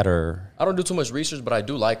like that, or? I don't do too much research, but I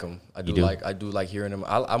do like them. I do like hearing them.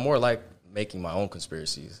 I more like making my own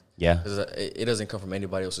conspiracies. Yeah, because it doesn't come from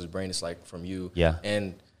anybody else's brain. It's like from you. Yeah,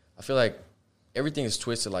 and I feel like everything is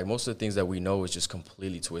twisted. Like most of the things that we know is just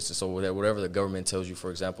completely twisted. So whatever the government tells you,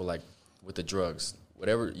 for example, like with the drugs,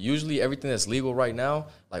 usually everything that's legal right now,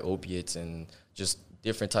 like opiates and just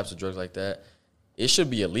different types of drugs like that, it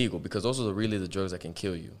should be illegal because those are really the drugs that can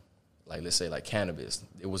kill you. Like, let's say, like cannabis.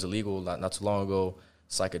 It was illegal not too long ago.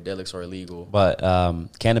 Psychedelics are illegal. But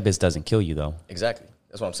cannabis doesn't kill you, though. Exactly.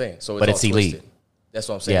 That's what I'm saying. So but it's illegal. That's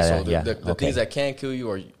what I'm saying. Yeah, the things that can kill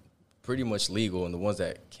you are pretty much legal, and the ones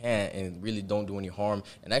that can't and really don't do any harm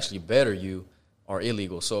and actually better you are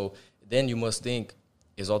illegal. So then you must think,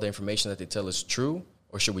 is all the information that they tell us true?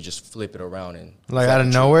 Or should we just flip it around and like out of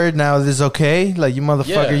nowhere? Now this is okay? Like, you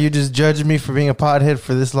motherfucker, you just judged me for being a pothead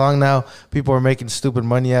for this long. Now people are making stupid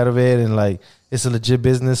money out of it, and like it's a legit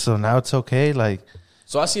business. So now it's okay. Like,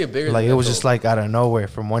 so I see it bigger. Like it was just like out of nowhere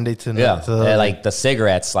from one day to another. Like the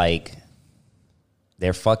cigarettes, like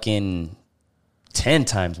they're fucking 10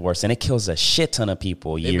 times worse, and it kills a shit ton of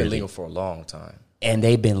people yearly. They've been legal for a long time, and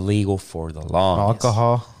they've been legal for the longest.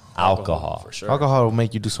 Alcohol, for sure. Alcohol will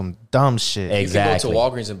make you do some dumb shit. Exactly. You can go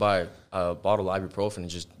to Walgreens and buy a bottle of ibuprofen and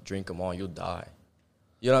just drink them all, you'll die.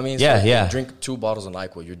 You know what I mean? Yeah, so yeah. Drink 2 bottles of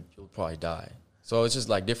NyQuil, you'll probably die. So it's just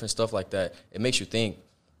like different stuff like that. It makes you think,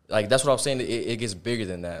 like that's what I'm saying. It gets bigger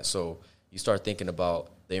than that. So you start thinking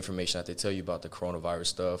about the information that they tell you about the coronavirus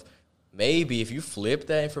stuff. Maybe if you flip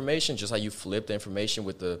that information, just like you flip the information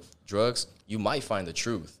with the drugs, you might find the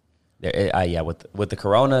truth. Yeah, with the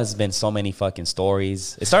corona, has been so many fucking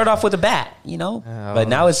stories. It started off with a bat, you know, but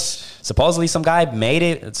now it's supposedly some guy made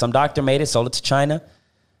it, some doctor made it, sold it to China.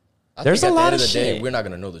 There's a lot of shit. Day, we're not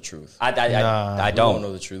gonna know the truth. I don't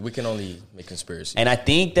know the truth. We can only make conspiracies. And I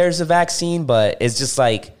think there's a vaccine, but it's just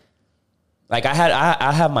like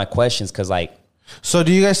I have my questions because like. So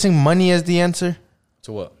do you guys think money is the answer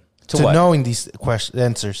To what? to what? knowing these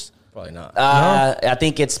answers? Probably not. I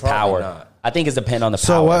think it's Probably power. not. I think it's depend on the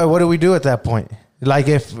So power. what do we do at that point? Like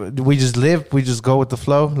if we just live, we just go with the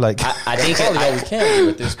flow. Like I think Probably all we can do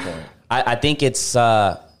at this point. I think it's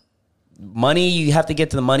money. You have to get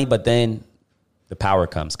to the money, but then the power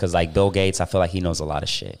comes because like Bill Gates, I feel like he knows a lot of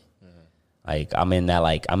shit. Like I'm in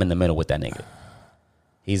the middle with that nigga.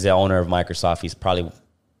 He's the owner of Microsoft. He's probably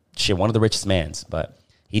one of the richest mans, but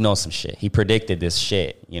he knows some shit. He predicted this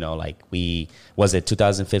shit. You know, like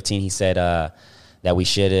 2015. He said that we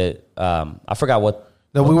should. I forgot what.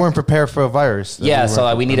 that we weren't prepared for a virus. Yeah, so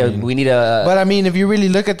like we need a. But I mean, if you really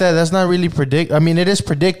look at that, that's not really predict. I mean, it is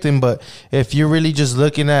predicting, but if you're really just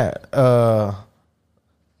looking at the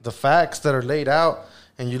facts that are laid out,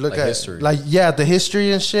 and you look Like at history. the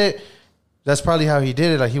history and shit, that's probably how he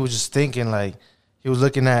did it. Like he was just thinking, like he was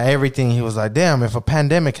looking at everything. He was like, "Damn, if a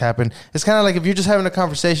pandemic happened, it's kind of like if you're just having a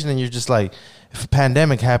conversation and you're just like." If a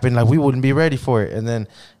pandemic happened, like we wouldn't be ready for it, and then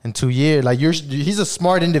in 2 years, like he's a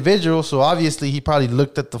smart individual, so obviously he probably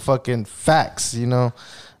looked at the fucking facts, you know.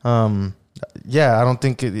 I don't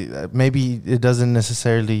think maybe it doesn't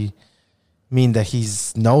necessarily mean that he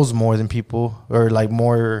knows more than people or like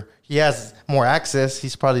more. He has more access.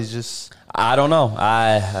 He's probably just. I don't know.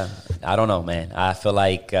 I don't know, man. I feel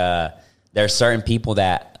like there are certain people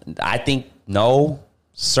that I think know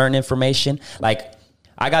certain information, like.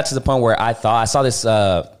 I got to the point where I saw this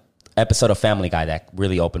episode of Family Guy that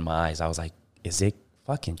really opened my eyes. I was like, is it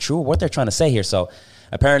fucking true what they're trying to say here? So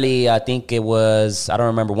apparently, I think it was, I don't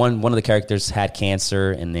remember, one of the characters had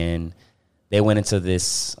cancer, and then they went into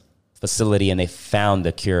this facility and they found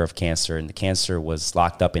the cure of cancer, and the cancer was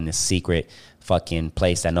locked up in this secret fucking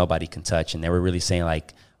place that nobody can touch. And they were really saying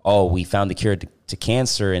like, oh, we found the cure to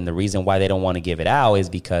cancer, and the reason why they don't want to give it out is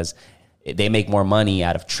because they make more money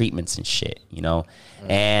out of treatments and shit, you know?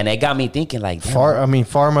 And it got me thinking like,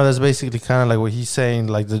 pharma, that's basically kind of like what he's saying,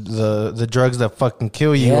 like the drugs that fucking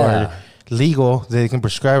kill you are legal. They can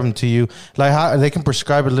prescribe them to you. Like how they can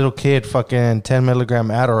prescribe a little kid fucking 10 milligram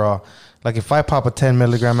Adderall. Like if I pop a 10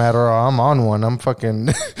 milligram Adderall, I'm on one. I'm fucking.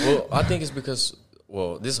 Well, I think it's because,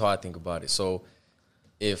 this is how I think about it. So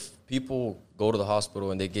if people go to the hospital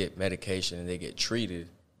and they get medication and they get treated,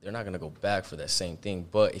 they're not going to go back for that same thing.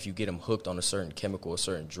 But if you get them hooked on a certain chemical, a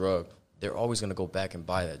certain drug, they're always going to go back and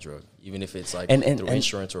buy that drug, even if it's like through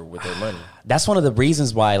insurance or with their money. That's one of the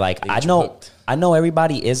reasons why, like, I know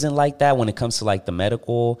everybody isn't like that when it comes to like the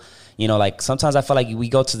medical, you know, like sometimes I feel like we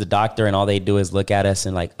go to the doctor and all they do is look at us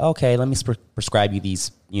and like, okay, let me prescribe you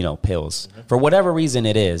these, you know, pills for whatever reason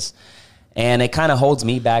it is. And it kind of holds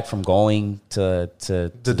me back from going to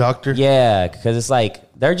the doctor. Yeah. Cause it's like,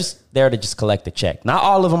 they're just there to just collect the check. Not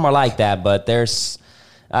all of them are like that, but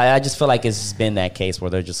I just feel like it's been that case where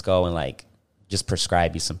they're just going like, just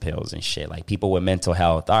prescribe you some pills and shit. Like people with mental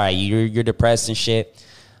health. All right, you're depressed and shit.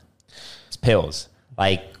 It's pills.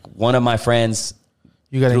 Like one of my friends.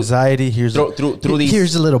 You got anxiety. Here's a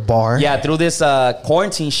little bar. Yeah, through this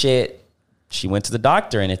quarantine shit, she went to the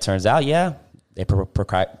doctor and it turns out, they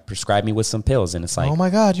prescribed me with some pills. And it's like, oh my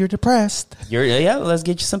God, you're depressed. Let's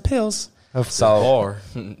get you some pills.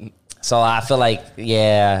 So I feel like,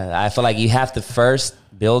 you have to first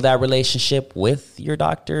build that relationship with your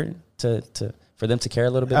doctor for them to care a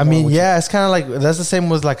little bit more. I mean, it's kind of like, that's the same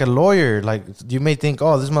with like a lawyer. Like you may think,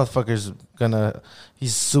 oh, this motherfucker's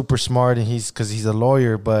he's super smart and because he's a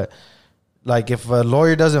lawyer. But like if a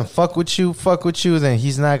lawyer doesn't fuck with you, then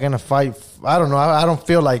he's not going to fight. I don't know. I don't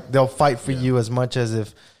feel like they'll fight for you as much as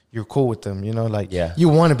if you're cool with them, you know, like you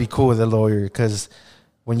want to be cool with a lawyer because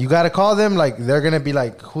when you got to call them, like, they're going to be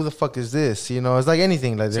like, who the fuck is this? You know, it's like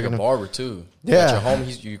anything. Like, they're like going a barber, too. Yeah. Your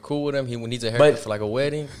homie, you cool with him. He needs a haircut for, like, a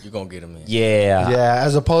wedding. You're going to get him in. Yeah. Yeah,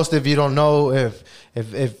 as opposed to if you don't know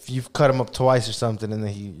if you've cut him up twice or something, and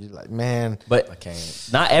then you're like, man. But I can't.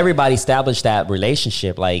 Not everybody established that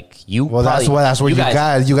relationship. Like, you Well, that's where you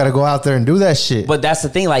got to go out there and do that shit. But that's the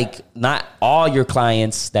thing. Like, not all your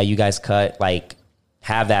clients that you guys cut, like,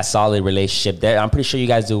 have that solid relationship. I'm pretty sure you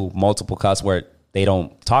guys do multiple cuts where they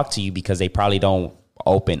don't talk to you because they probably don't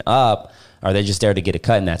open up or they're just there to get a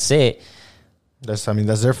cut and that's it. That's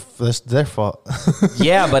their fault.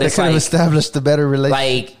 Yeah, but they it's could have like, established a better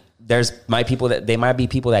relationship. like there might be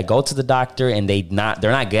people that go to the doctor and they're not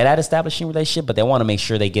good at establishing a relationship, but they want to make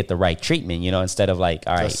sure they get the right treatment, instead of like,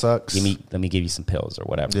 all right, sucks. let me give you some pills or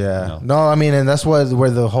whatever. Yeah. No, I mean, and that's where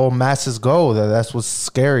the whole masses go. That's what's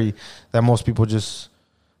scary. That most people just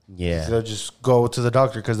they'll just go to the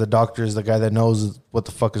doctor because the doctor is the guy that knows what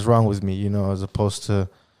the fuck is wrong with me, as opposed to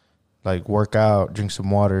like work out, drink some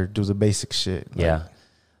water, do the basic shit. Yeah.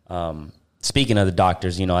 Speaking of the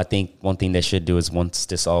doctors, I think one thing they should do is once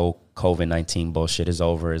this old COVID-19 bullshit is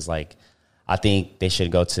over is like, I think they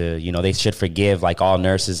should go to, they should forgive like all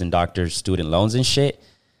nurses and doctors student loans and shit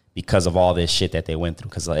because of all this shit that they went through.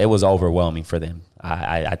 Because it was overwhelming for them.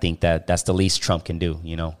 I think that's the least Trump can do,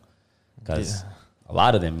 because a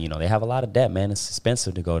lot of them, they have a lot of debt, man. It's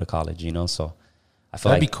expensive to go to college, so I feel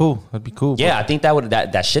That'd be cool. That'd be cool. Yeah, I think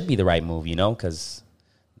that should be the right move, because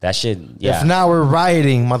that should, If not, we're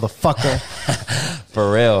rioting, motherfucker.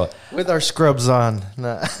 For real. With our scrubs on.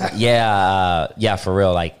 Nah. Yeah, for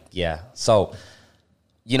real. Like, yeah. So,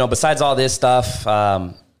 besides all this stuff,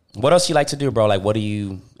 what else you like to do, bro? Like, what do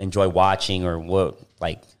you enjoy watching, or what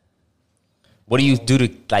do you do to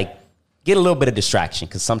like get a little bit of distraction?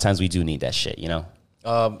 Because sometimes we do need that shit,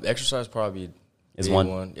 Exercise probably is big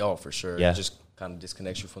one. Oh, for sure. Yeah. It just kind of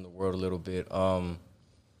disconnects you from the world a little bit.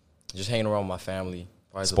 Just hanging around with my family.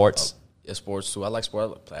 Probably Sports? Sports too. I like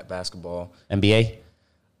sport. I like basketball. NBA?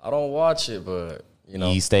 I don't watch it, but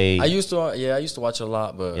You stay. I used to watch it a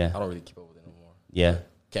lot, but Yeah. I don't really keep up with it no more. Yeah.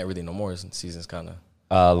 Can't really no more. Season's kind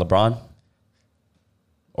of LeBron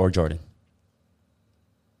or Jordan?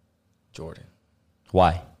 Jordan.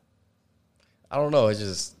 Why? I don't know. I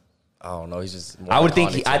don't know. He's just. More I would think.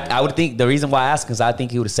 iconic to me. I would think the reason why I asked because I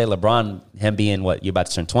think he would say LeBron. Him being what you're about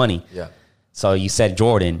to turn 20. Yeah. So you said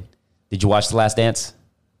Jordan. Did you watch The Last Dance?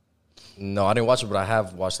 No, I didn't watch it, but I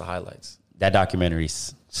have watched the highlights. That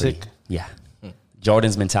documentary's pretty- Sick. Yeah.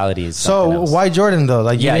 Jordan's mentality is something So else. why Jordan though?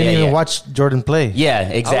 Like you Yeah, didn't yeah, even yeah. watch Jordan play. Yeah,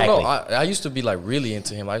 exactly. I don't know. I used to be like really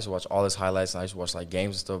into him. I used to watch all his highlights and I used to watch like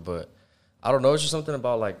games and stuff, but I don't know. It's just something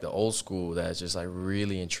about like the old school that just like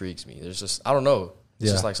really intrigues me. There's just, I don't know.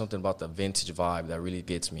 It's just like something about the vintage vibe that really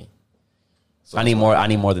gets me. So I need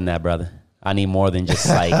more than that, brother. I need more than just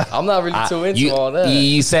like I'm not really too into all that.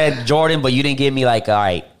 You said Jordan, but you didn't give me like, all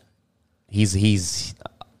right, he's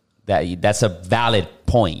that's a valid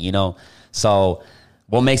point, So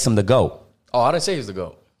what makes him the GOAT? Oh, I didn't say he was the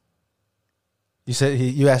GOAT. You said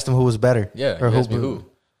you asked him who was better. Yeah, or you asked me who.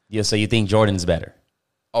 Yeah, so you think Jordan's better?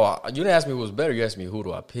 Oh, you didn't ask me who was better. You asked me who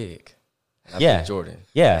do I pick. I picked Jordan.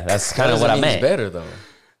 Yeah, that's kind of what I meant. He's better though.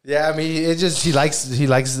 Yeah, I mean, it just he likes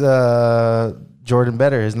Jordan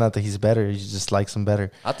better. It's not that he's better; he just likes him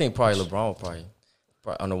better. I think probably LeBron would probably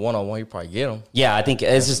on the one-on-one he probably get him. Yeah, I think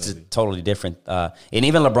it's just totally different. And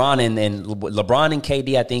even LeBron and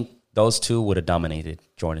KD, I think those two would have dominated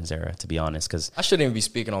Jordan's era, to be honest. Because I shouldn't even be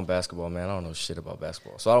speaking on basketball, man. I don't know shit about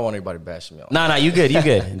basketball, so I don't want anybody bashing me. No, you good.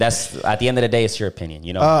 That's at the end of the day, it's your opinion,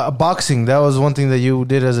 Boxing, that was one thing that you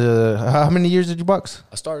did as a. How many years did you box?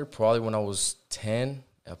 I started probably when I was 10,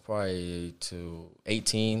 probably to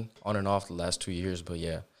 18, on and off the last 2 years. But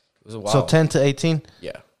yeah, it was a while. So 10 to 18.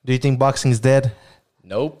 Yeah. Do you think boxing's dead?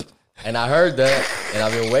 Nope. And I heard that, and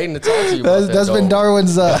I've been waiting to talk to you about that. That's been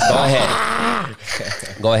Darwin's. Go ahead.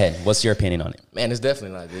 Go ahead. What's your opinion on it? Man, it's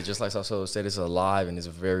definitely not. Just like Sassoto said, it's alive and it's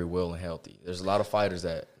very well and healthy. There's a lot of fighters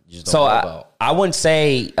that you just don't know about. I wouldn't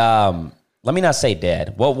say. Let me not say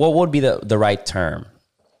dead. What would be the right term?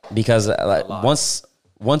 Because once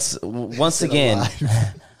again,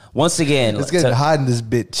 It's getting hot in this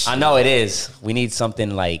bitch. I know it is. We need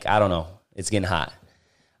something like, I don't know. It's getting hot.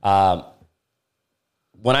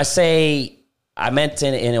 When I say, I meant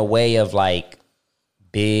in a way of like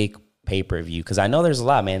big pay-per-view, because I know there's a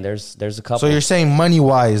lot, man. There's a couple. So you're saying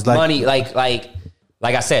money-wise, like money, like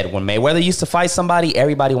I said, when Mayweather used to fight somebody,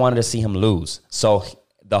 everybody wanted to see him lose. So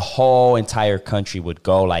the whole entire country would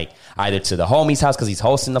go like either to the homie's house because he's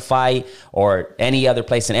hosting the fight or any other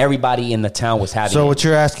place, and everybody in the town was having. So what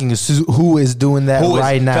you're asking is who is doing that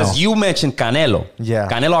right now? Because you mentioned Canelo. Yeah,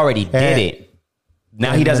 Canelo already did it.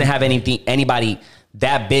 Now he doesn't have anybody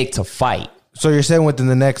that big to fight. So you're saying within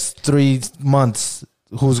the next 3 months,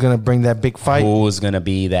 who's gonna bring that big fight? Who's gonna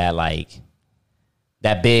be that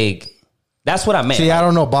big That's what I meant. See, I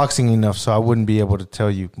don't know boxing enough, so I wouldn't be able to tell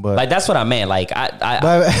you. But like that's what I meant. Like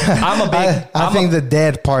I'm a big. I think the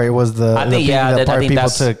dead part was the part people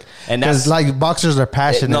took, and that's like boxers are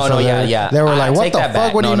passionate. They were like, "What the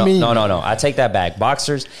fuck? What do you mean?" No. I take that back.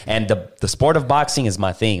 Boxers and the sport of boxing is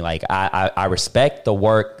my thing. Like I respect the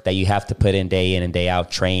work that you have to put in and day out,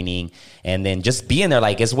 training, and then just being there.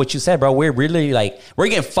 Like it's what you said, bro. We're really like we're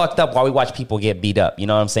getting fucked up while we watch people get beat up. You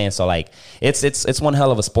know what I'm saying? So like it's one hell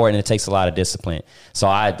of a sport, and it takes a lot of discipline. So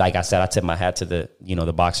like I said, I tip my hat to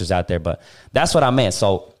the boxers out there, but that's what I meant.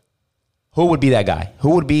 So who would be that guy?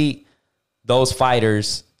 Who would be those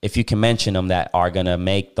fighters, if you can mention them, that are going to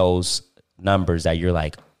make those numbers that you're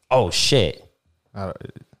like, oh shit.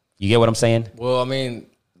 You get what I'm saying? Well, I mean,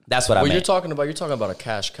 that's what I meant. You're talking about a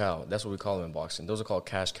cash cow. That's what we call them in boxing. Those are called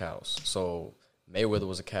cash cows. So Mayweather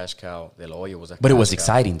was a cash cow. De La Hoya was a cash cow. But it was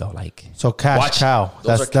exciting though. Like so cash cow.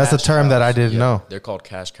 That's a term that I didn't know. They're called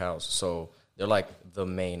cash cows. So they're like the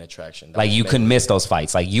main attraction. Like you couldn't miss those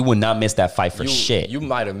fights. Like you would not miss that fight for shit. You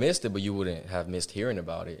might have missed it, but you wouldn't have missed hearing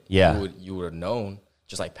about it. Yeah. You would have known.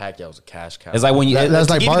 Just like Pacquiao was a cash cow. It's like when you that's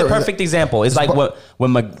like give you the perfect example. It's like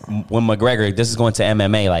when McGregor, this is going to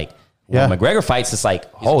MMA, like when McGregor fights, it's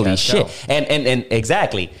like holy shit. And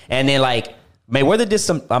exactly. And then like Mayweather did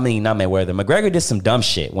some, I mean, not Mayweather, McGregor did some dumb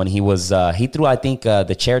shit when he was, he threw, I think,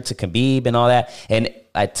 the chair to Khabib and all that, and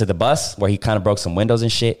to the bus where he kind of broke some windows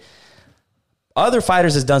and shit. Other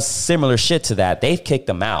fighters has done similar shit to that. They've kicked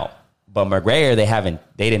them out. But McGregor,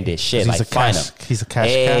 they didn't do shit. Like, fine him. He's a cash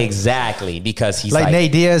cow. Exactly, because he's like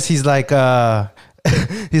Nate Diaz, he's like,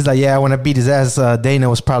 he's like, yeah, when I beat his ass, Dana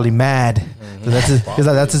was probably mad. Mm-hmm. He's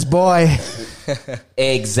like, that's his boy.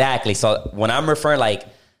 Exactly. So when I'm referring, like,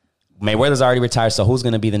 Mayweather's already retired, so who's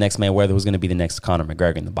going to be the next Mayweather? Who's going to be the next Conor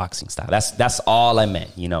McGregor in the boxing style? That's all I meant,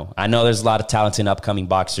 I know there's a lot of talented upcoming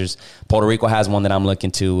boxers. Puerto Rico has one that I'm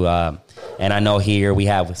looking to, and I know here we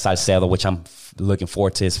have Salcedo, which I'm looking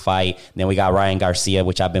forward to his fight. And then we got Ryan Garcia,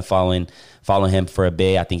 which I've been following him for a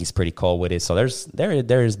bit. I think he's pretty cool with it. So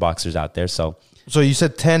there is boxers out there. So you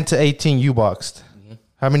said 10 to 18 you boxed. Mm-hmm.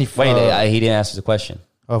 How many? Wait, he didn't answer the question.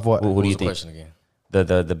 Of what? Who do you think? Question again?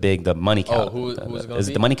 The money cow. Oh, who's it going to be? Is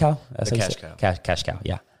it the money cow? That's the cash cow. Cash cow,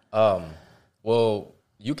 yeah. Well,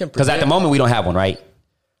 you can... Because at the moment, we don't have one, right?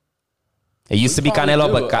 It used to be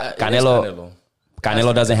Canelo, but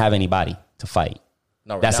Canelo doesn't have anybody to fight.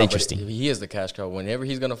 That's interesting. He is the cash cow. Whenever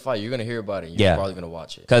he's going to fight, you're going to hear about it. You're probably going to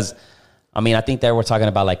watch it. Because, I mean, I think that we're talking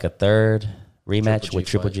about like a third rematch with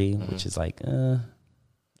Triple G, mm-hmm. which is like...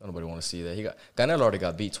 Nobody want to see that. Canelo already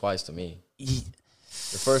got beat twice to me.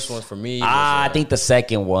 The first one for me. I think the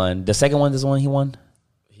second one. The second one is the one he won.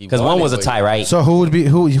 Because one was a tie, right? So who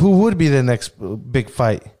would be the next big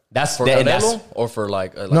fight? That's for Canelo or for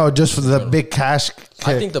like no, just for the big cash.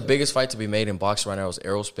 I think the biggest fight to be made in boxing right now is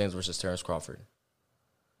Errol Spence versus Terrence Crawford.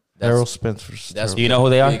 Errol Spence versus. That's you know who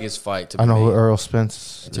they are? Biggest fight to be I know made. who Errol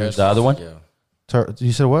Spence. The other one? Yeah.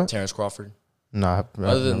 You said what? Terrence Crawford. No.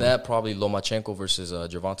 Other than that, probably Lomachenko versus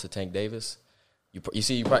Gervonta Tank Davis. You probably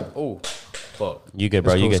fuck. You good,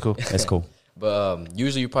 bro? Cool, you good? cool. That's cool. But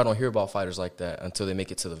usually you probably don't hear about fighters like that until they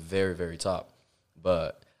make it to the very, very top.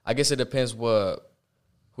 But I guess it depends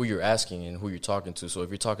who you're asking and who you're talking to. So if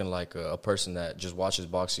you're talking like a person that just watches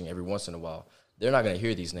boxing every once in a while, they're not going to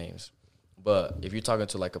hear these names. But if you're talking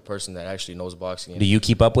to like a person that actually knows boxing. Do you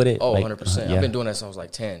keep up with it? Oh, 100%. Yeah. I've been doing that since I was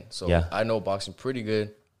like 10. So I know boxing pretty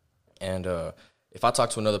good. And if I talk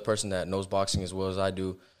to another person that knows boxing as well as I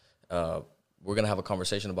do, we're going to have a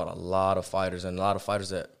conversation about a lot of fighters and a lot of fighters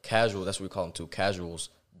that that's what we call them too, casuals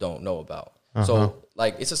don't know about. Uh-huh. So,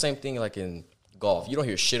 like, it's the same thing like in golf. You don't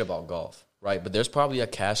hear shit about golf, right? But there's probably a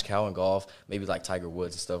cash cow in golf, maybe like Tiger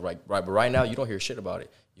Woods and stuff, right? But right now, you don't hear shit about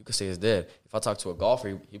it. You could say it's dead. If I talk to a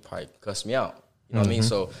golfer, he probably cuss me out. You know what I mean?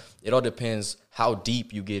 So it all depends how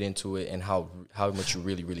deep you get into it and how much you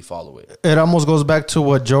really, really follow it. It almost goes back to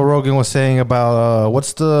what Joe Rogan was saying about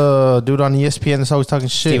what's the dude on ESPN that's always talking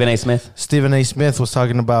shit? Stephen A. Smith. Stephen A. Smith was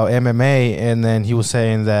talking about MMA, and then he was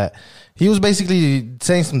saying that he was basically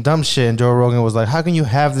saying some dumb shit, and Joe Rogan was like, how can you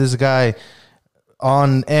have this guy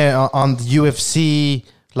on the UFC,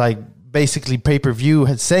 like, basically pay-per-view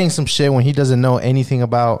saying some shit when he doesn't know anything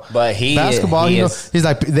about basketball. He's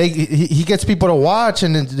like he gets people to watch,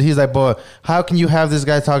 and then he's like, but how can you have this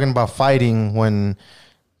guy talking about fighting when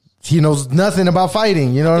he knows nothing about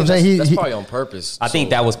fighting? You know what I'm saying? That's probably on purpose. I think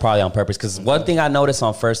that was probably on purpose, because one thing I noticed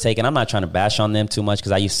on First Take, and I'm not trying to bash on them too much,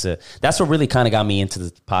 because I used to, that's what really kind of got me into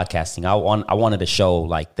the podcasting. I wanted to show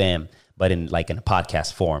like them, but in a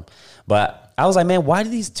podcast form. But I was like, man, why do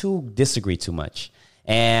these two disagree too much?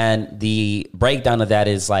 And the breakdown of that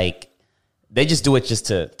is like they just do it just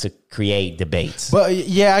to create debates. But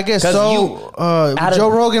yeah, I guess 'Cause so. Joe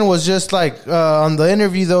Rogan was just like on the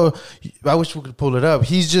interview though. I wish we could pull it up.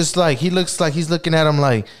 He's just like he looks like he's looking at him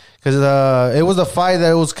like because it was a fight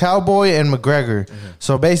that it was Cowboy and McGregor.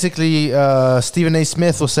 So basically, Stephen A.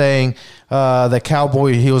 Smith was saying that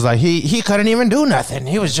Cowboy he was like he couldn't even do nothing.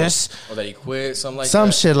 He was just Or that he quit, something like some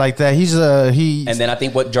that. shit like that. He's he And then I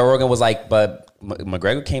think what Joe Rogan was like, but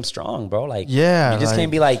McGregor came strong, bro. Like, Yeah, you just like-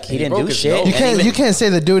 can't be like he he didn't broke do his shit. nose. you And can't even- you can't say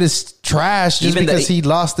the dude is trash just Even the- because he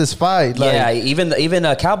lost this fight. Like, yeah,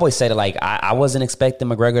 even Cowboy said it. Like, I wasn't expecting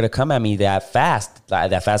McGregor to come at me that fast,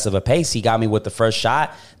 that fast of a pace. He got me with the first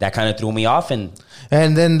shot. That kind of threw me off, and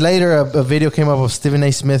And then later a video came up of Stephen A.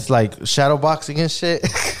 Smith like shadow boxing and shit.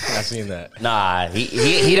 I seen that. nah,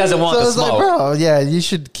 he doesn't want So the it's like, smoke. bro, yeah, you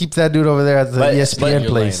should keep that dude over there at the But- ESPN but-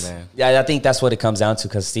 place. You're lame, man. Yeah, I think that's what it comes down to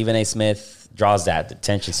because Stephen A. Smith draws that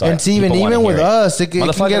attention. So And it's even people wanna with hear it. us, it can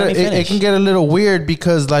Motherfucker, get let me it finish. can get a little weird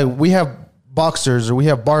because like we have boxers or we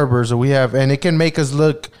have barbers or we have, and it can make us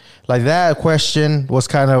look like that question was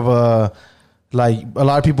kind of a like a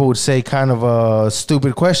lot of people would say kind of a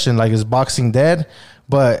stupid question like is boxing dead?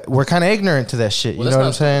 But we're kind of ignorant to that shit. Well, You that's know what not I'm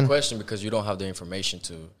a stupid saying? question because you don't have the information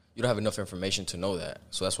to. You don't have enough information to know that.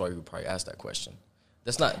 So that's why you would probably ask that question.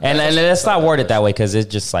 That's not. And that's let's not word it that question. way because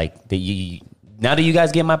it's just like that. You now do you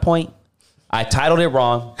guys get my point? I titled it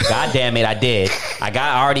wrong. God damn it, I did. I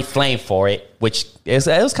got already flamed for it, which it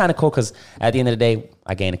was kind of cool because at the end of the day,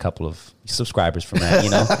 I gained a couple of subscribers from that, you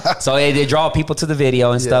know. So they draw people to the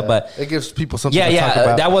video and stuff, but it gives people something. yeah, to talk yeah,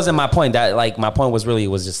 about. that wasn't my point. That like my point was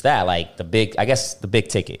just that like the big, I guess the big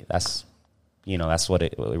ticket. That's that's what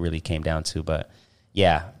it really came down to. But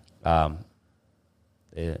yeah,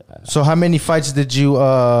 So how many fights did you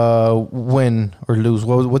win or lose?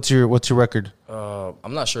 What's your record?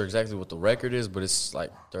 I'm not sure exactly what the record is, but it's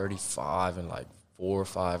like 35 and like 4 or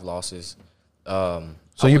 5 losses.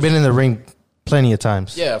 So you've been in the ring plenty of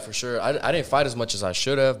times. Yeah, for sure. I didn't fight as much as I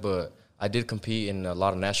should have, but I did compete in a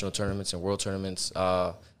lot of national tournaments and world tournaments.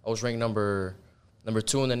 I was ranked number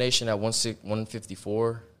 2 in the nation at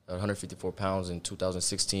 154, 154 pounds in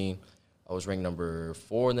 2016. I was ranked number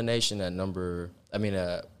 4 in the nation at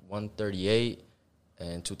 138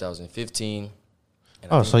 in 2015.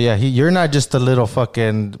 So yeah, you're not just a little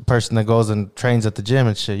fucking person that goes and trains at the gym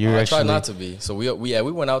and shit. You're I actually try not to be. So we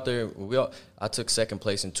went out there. I took second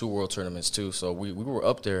place in 2 world tournaments too. So we were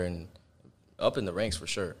up there and up in the ranks for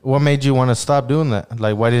sure. What made you want to stop doing that?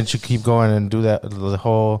 Like, why didn't you keep going and do that? The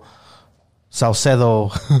whole Salcedo.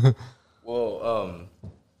 Well,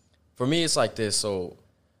 for me, it's like this. So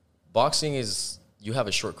boxing is, you have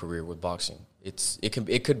a short career with boxing.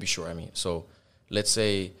 It could be short. I mean, so let's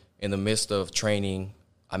say in the midst of training,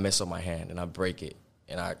 I mess up my hand and I break it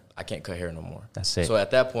and I can't cut hair no more. That's it. So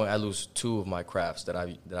at that point, I lose 2 of my crafts that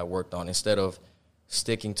I worked on instead of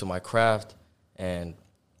sticking to my craft and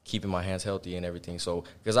keeping my hands healthy and everything. So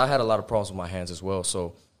because I had a lot of problems with my hands as well.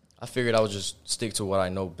 So I figured I would just stick to what I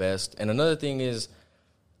know best. And another thing is,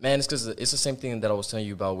 man, it's because it's the same thing that I was telling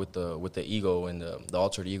you about with the ego and the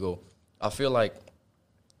altered ego. I feel like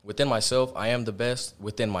within myself, I am the best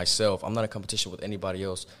within myself. I'm not in competition with anybody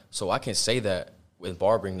else. So I can say that with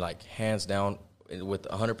barbering, like hands down, with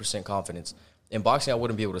 100% confidence. In boxing, I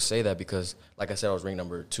wouldn't be able to say that because, like I said, I was ranked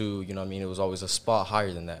number 2. You know what I mean? It was always a spot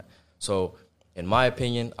higher than that. So in my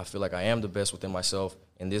opinion, I feel like I am the best within myself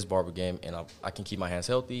in this barber game, and I can keep my hands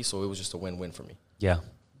healthy. So it was just a win-win for me. Yeah.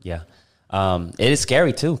 It is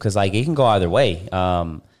scary too because like it can go either way.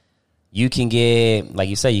 You can get, like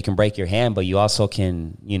you say, you can break your hand, but you also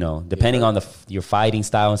can, depending on your fighting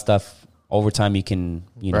style and stuff, over time you can,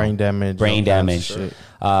 Brain damage. Brain all kinds of damage. shit.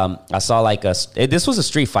 I saw like this was a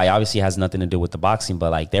street fight. Obviously, it has nothing to do with the boxing,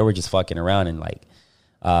 but like they were just fucking around and like,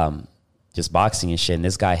 just boxing and shit. And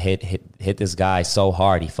this guy hit this guy so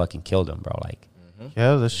hard he fucking killed him, bro. Like,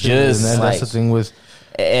 Yeah, that's shit. Just And like- that's the thing with.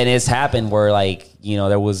 and it's happened where like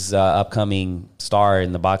there was upcoming star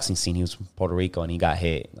in the boxing scene. He was from Puerto Rico and he got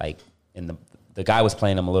hit like the guy was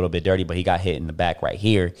playing him a little bit dirty, but he got hit in the back right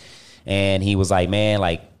here, and he was like, man,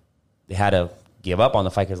 like they had to give up on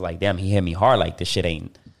the fight because like damn, he hit me hard. Like this shit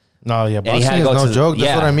ain't. No, yeah, he boxing had to is go no to the- joke. That's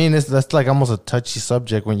yeah. what I mean. That's like almost a touchy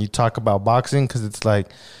subject when you talk about boxing because it's like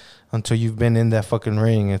until you've been in that fucking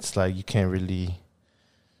ring, it's like you can't really.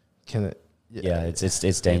 Yeah,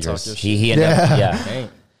 it's dangerous. your He ended up Dang.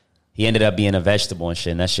 he ended up being a vegetable and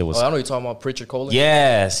shit. And that shit was Oh, I know you're talking about Pritchard Coley.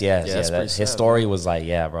 yes. that's pretty His sad, story was like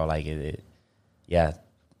bro, like yeah.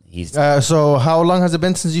 He's So how long has it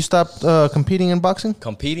been since you stopped competing in boxing?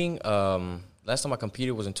 Competing, last time I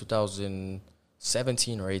competed was in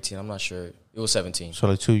 2017 or 18. I'm not sure. It was 17. So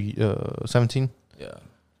like 17. Yeah,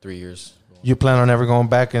 3 years. You plan on ever going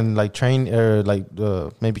back and like train or like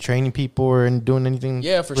maybe training people or doing anything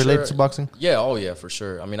related to boxing? Yeah, oh yeah, for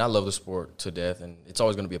sure. I mean, I love the sport to death, and it's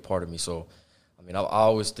always going to be a part of me. So, I mean, I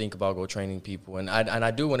always think about go training people, and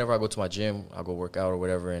I do whenever I go to my gym, I'll go work out or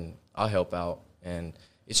whatever, and I'll help out, and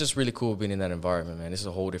it's just really cool being in that environment, man. This is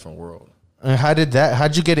a whole different world. And how'd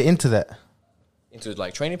you get into that? Into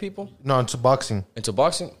like training people? No, into boxing. Into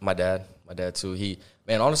boxing? My dad too.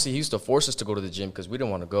 Honestly, he used to force us to go to the gym because we didn't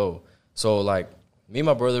want to go. So like me and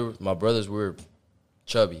my brothers, we were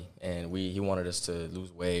chubby, and he wanted us to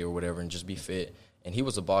lose weight or whatever and just be fit. And he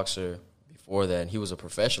was a boxer before that, and he was a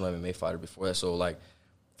professional MMA fighter before that. So like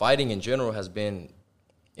fighting in general has been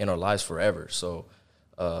in our lives forever. So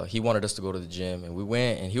he wanted us to go to the gym, and we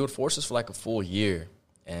went, and he would force us for like a full year.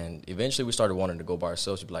 And eventually we started wanting to go by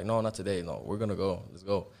ourselves. He'd be like, no, not today. No, we're going to go. Let's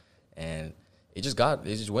go. And it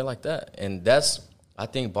just went like that. And I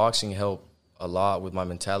think boxing helped a lot with my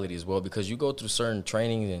mentality as well, because you go through certain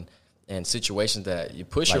training and situations that you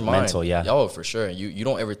push your mind. Mental, yeah. Oh, for sure. You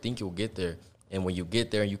don't ever think you'll get there. And when you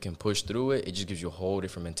get there and you can push through it, it just gives you a whole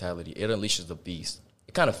different mentality. It unleashes the beast.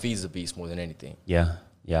 It kind of feeds the beast more than anything. Yeah.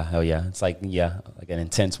 Yeah. Hell yeah. It's like an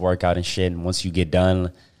intense workout and shit. And once you get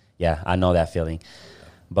done, yeah, I know that feeling.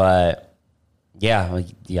 But yeah,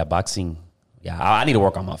 boxing. Yeah, I need to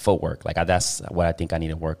work on my footwork. Like that's what I think I need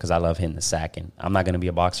to work, because I love hitting the sack, and I'm not going to be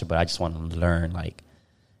a boxer, but I just want to learn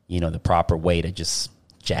the proper way to just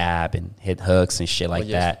jab and hit hooks and shit like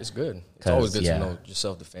that. It's good. It's always good to know your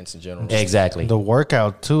self-defense in general. Exactly. The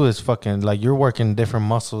workout too is fucking like you're working different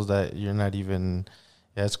muscles that you're not even.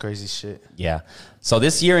 Yeah, it's crazy shit. Yeah. So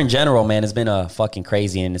this year in general, man, has been a fucking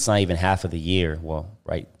crazy, and it's not even half of the year. Well,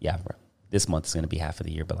 right? Yeah, this month is going to be half of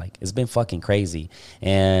the year, but like it's been fucking crazy.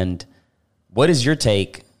 And what is your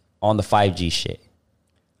take on the 5G shit?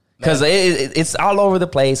 Because it's all over the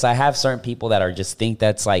place. I have certain people that are just think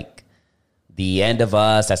that's like the end of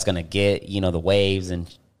us. That's going to get, the waves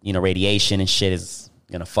and, radiation and shit is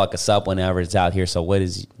going to fuck us up whenever it's out here. So what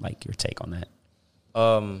is like your take on that?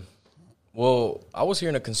 Well, I was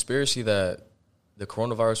hearing a conspiracy that the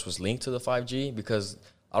coronavirus was linked to the 5G, because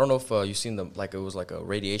I don't know if you've seen it was like a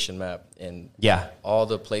radiation map, and all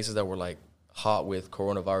the places that were like hot with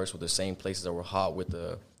coronavirus were the same places that were hot with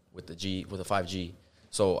the 5G.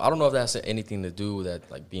 So I don't know if that's anything to do with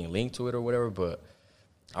that, like being linked to it or whatever, but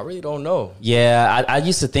I really don't know. Yeah, I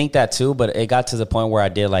used to think that too, but it got to the point where I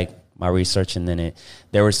did like my research, and then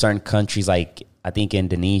there were certain countries like I think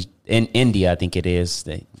India, I think it is,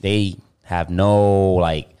 they have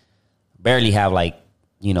barely have like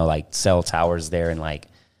cell towers there, and like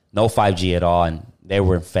no 5G at all, and they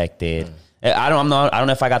were infected. I don't know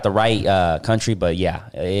if I got the right country, but yeah,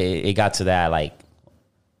 it got to that. Like,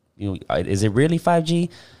 is it really 5G?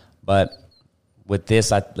 But with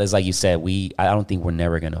this, it's like you said, I don't think we're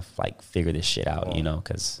never gonna like figure this shit out,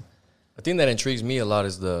 because the thing that intrigues me a lot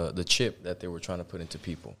is the chip that they were trying to put into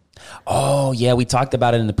people. Oh yeah, we talked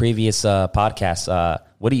about it in the previous podcast.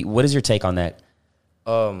 What is your take on that?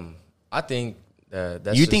 I think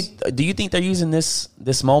that's do you think they're using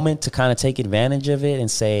this moment to kind of take advantage of it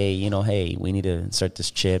and say, hey, we need to insert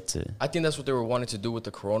this chip to? I think that's what they were wanting to do with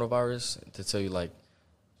the coronavirus, to tell you like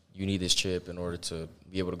you need this chip in order to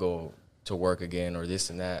be able to go to work again or this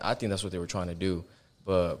and that. I think that's what they were trying to do.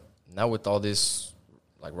 But now with all this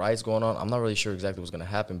like riots going on, I'm not really sure exactly what's going to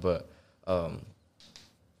happen. But I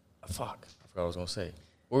forgot what I was going to say.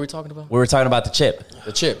 What were we talking about? We were talking about the chip.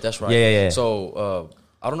 The chip, that's right. Yeah. So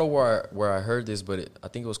I don't know where I heard this, but I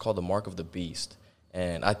think it was called the Mark of the Beast.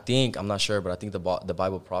 And I'm not sure, but I think the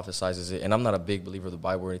Bible prophesizes it. And I'm not a big believer of the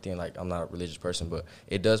Bible or anything. Like, I'm not a religious person, but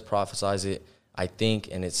it does prophesize it, I think.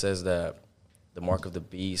 And it says that the Mark of the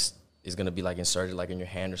Beast is going to be like inserted like in your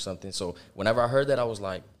hand or something. So whenever I heard that, I was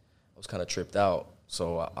kind of tripped out.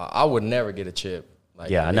 So I would never get a chip. Like,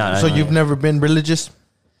 yeah, no. So you've never been religious?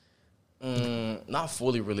 Not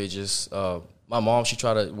fully religious. My mom, she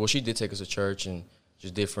did take us to church and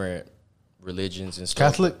just different religions and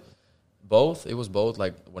stuff. Catholic? Both. It was both.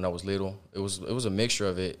 Like when I was little, it was a mixture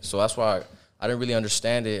of it. So that's why I didn't really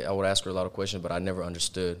understand it. I would ask her a lot of questions, but I never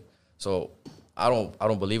understood. So I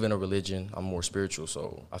don't believe in a religion. I'm more spiritual.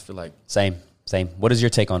 So I feel like same. What is your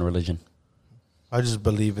take on religion? I just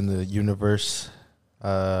believe in the universe.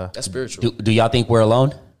 That's spiritual. Do y'all think we're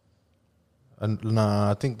alone? No,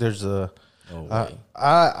 I think there's a. No way.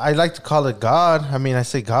 I like to call it God. I mean, I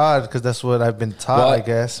say God because that's what I've been taught, I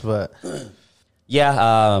guess. But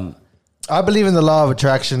yeah, I believe in the law of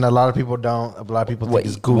attraction. A lot of people don't. A lot of people think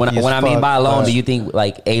it's goofy. When I mean by alone, do you think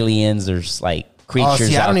like aliens or like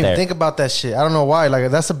creatures? I don't even think about that shit. I don't know why. Like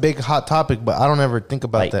that's a big hot topic, but I don't ever think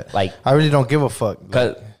about that. Like I really don't give a fuck.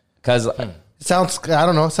 Because sounds, I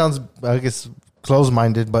don't know, sounds, I guess,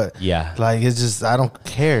 close-minded, but Yeah. like, it's just, I don't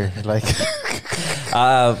care. Like,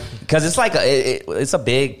 Because it's like it's a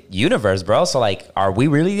big universe, bro. So like, are we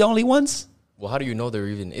really the only ones? Well, how do you know there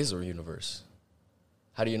even is a universe?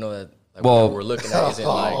 How do you know that? Like, Well- what we're looking at isn't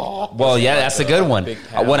like. Well, yeah, that's a good one. big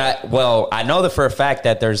I know that for a fact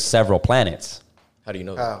that there's several planets. How do you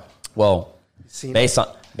know that? oh, Well, seen based on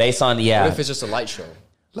What yeah, if it's just a light show?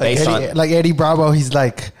 like based Eddie, on like Eddie Bravo, he's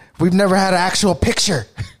like, we've never had an actual picture.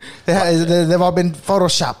 They've all been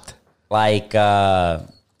photoshopped. like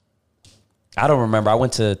I don't remember. I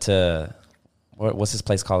went to what's this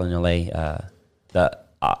place called in LA?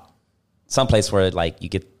 Some place where like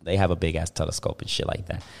they have a big ass telescope and shit like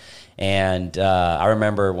that. And I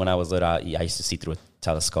remember when I was little, I used to see through a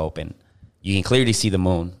telescope, and you can clearly see the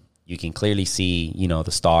moon. You can clearly see,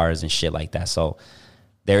 the stars and shit like that. So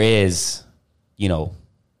there is,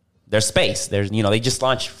 there's space. There's, they just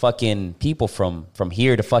launched fucking people from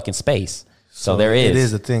here to fucking space. So there is. it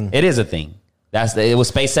is a thing. It is a thing. It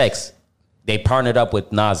was SpaceX. They partnered up with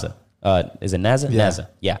NASA. Is it NASA? Yeah. NASA.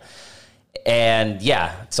 Yeah. And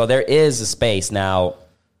yeah, so there is a space now.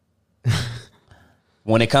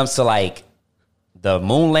 When it comes to like the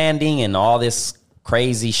moon landing and all this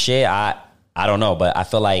crazy shit, I don't know, but I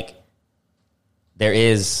feel like there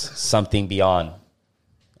is something beyond.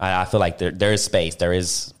 I feel like there is space, there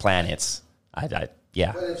is planets.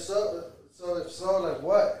 Yeah. But if so, like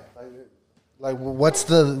what? Like what's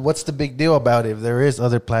the big deal about it if there is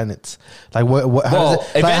other planets? Like what how Well,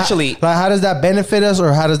 does it, eventually- like how does that benefit us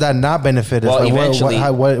or how does that not benefit us? Well, Like,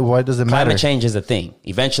 eventually- what does it matter? Climate change is a thing.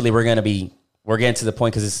 Eventually, we're getting to the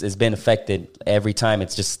point because it's been affected every time.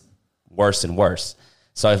 It's just worse and worse.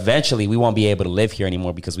 So eventually, we won't be able to live here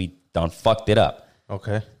anymore because we done fucked it up.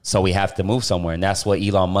 Okay. So we have to move somewhere, and that's what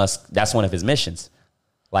Elon Musk. That's one of his missions.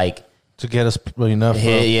 Like, To get us enough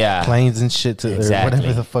Yeah. planes and shit to Exactly. or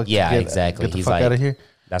whatever the fuck. to Yeah, get, exactly. Get the He's fuck like- out of here.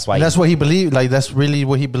 that's why. And that's what he believed. Like that's really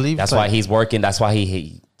what he believes. That's like, why he's working. That's why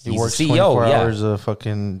he's works a CEO. 24 Yeah, hours a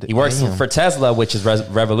fucking. he works damn. for Tesla, which is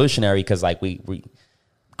revolutionary because like we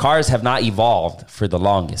cars have not evolved for the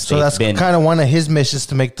longest. So They've that's been kind of one of his missions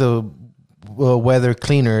to make the weather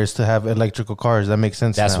cleaner is to have electrical cars. That makes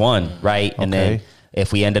sense. that's now. one right. And then Okay.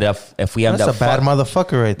 if we end That's up a bad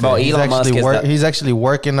motherfucker right there. Well, Elon Musk is the- he's actually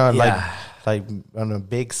working on Yeah. like on a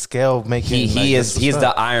big scale making. he is that's what's the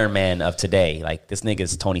up. Iron Man of today. Like this nigga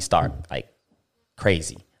is Tony Stark, like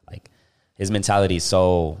crazy. Like his mentality is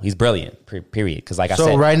he's brilliant. Period. Because like I So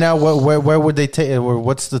said, right now, where would they take? Or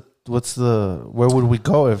what's the where would we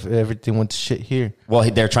go if everything went to shit here? well,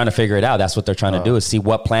 they're trying to figure it out. That's what they're trying to do is see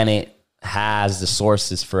what planet has the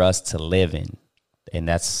sources for us to live in, and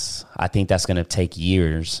I think that's going to take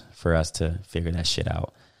years for us to figure that shit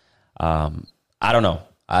out. I don't know.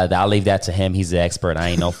 I'll leave that to him. He's the expert. I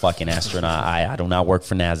ain't no fucking astronaut. I do not work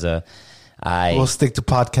for NASA. We'll stick to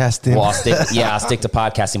podcasting. Well, I'll stick to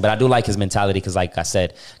podcasting, but I do like his mentality because, like I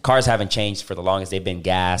said, cars haven't changed for the longest. They've been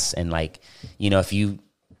gas, and if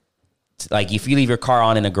you leave your car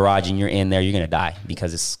on in a garage and you're in there, you're gonna die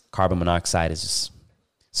because it's carbon monoxide is just.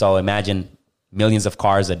 So imagine millions of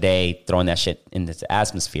cars a day throwing that shit into the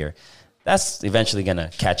atmosphere. That's eventually gonna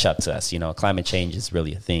catch up to us. Climate change is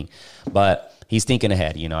really a thing, but he's thinking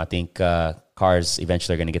ahead. I think cars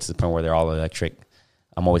eventually are gonna get to the point where they're all electric.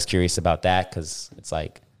 I'm always curious about that because it's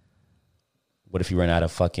like, what if you run out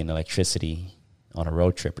of fucking electricity on a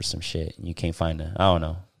road trip or some shit and you can't find I don't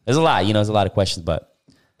know. There's a lot, there's a lot of questions, but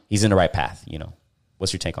he's in the right path,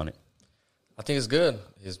 What's your take on it? I think it's good.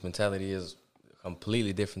 His mentality is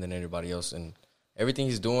completely different than everybody else, and everything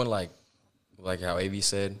he's doing, like how AV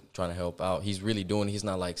said, trying to help out. He's really doing. He's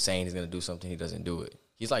not like saying he's gonna do something. He doesn't do it.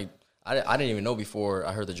 He's like, I didn't even know before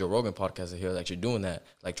I heard the Joe Rogan podcast that he was actually doing that,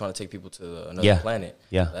 like trying to take people to another planet.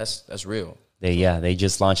 Yeah, that's real. They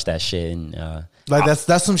just launched that shit, and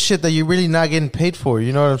that's some shit that you're really not getting paid for.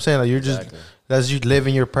 You know what I'm saying? Like you're Exactly. just that's you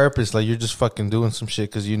living your purpose. Like you're just fucking doing some shit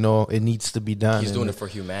because it needs to be done. He's doing it for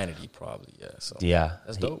humanity, probably. Yeah. So yeah,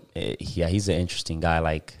 that's dope. He's an interesting guy.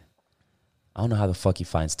 Like, I don't know how the fuck he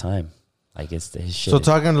finds time. Like his shit. So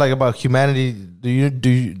talking like about humanity, do you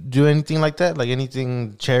do anything like that? Like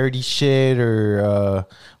anything charity shit or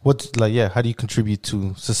how do you contribute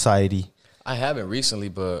to society? I haven't recently,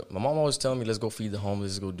 but my mom always telling me, let's go feed the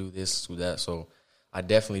homeless, let's go do this, do that. So I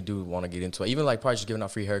definitely do want to get into it. Even like probably just giving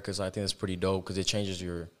out free haircuts, I think that's pretty dope because it changes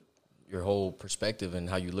your whole perspective and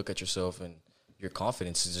how you look at yourself and your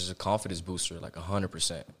confidence. It's just a confidence booster, like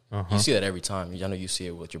 100%. You see that every time. I know you see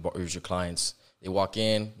it with your clients. They walk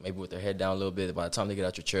in, maybe with their head down a little bit. By the time they get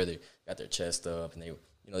out your chair, they got their chest up and they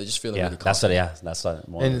just feeling really confident. That's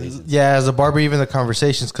one of the reasons. Yeah, as a barber, even the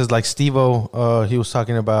conversations, because like Steve-O, he was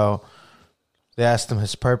talking about they asked him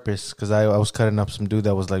his purpose because I was cutting up some dude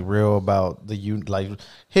that was like real about like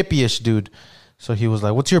hippie-ish dude. So he was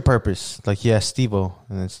like, "What's your purpose?" Like he asked Steve-O,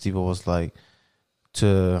 and then Steve-O was like,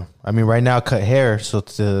 right now I cut hair, so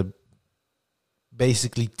to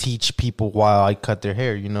basically teach people while I cut their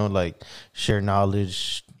hair, like share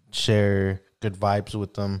knowledge, share good vibes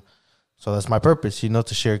with them. So that's my purpose,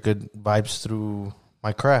 to share good vibes through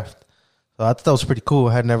my craft. So I thought that was pretty cool.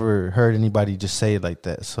 I had never heard anybody just say it like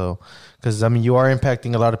that. So, because, you are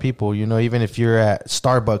impacting a lot of people, even if you're at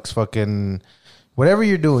Starbucks, fucking whatever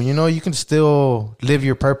you're doing, you can still live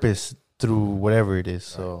your purpose through whatever it is.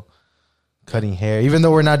 So, cutting hair, even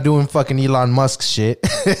though we're not doing fucking Elon Musk shit,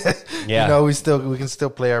 yeah, we can still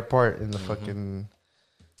play our part in the fucking.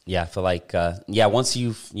 Yeah, I feel like, once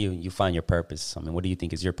you find your purpose, what do you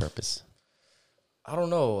think is your purpose? I don't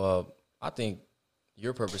know. I think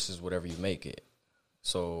your purpose is whatever you make it.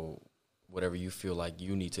 So whatever you feel like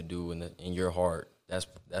you need to do in your heart,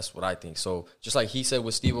 that's what I think. So just like he said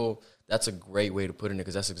with Steve-O, that's a great way to put it in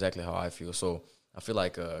because that's exactly how I feel. So I feel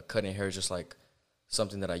like cutting hair is just like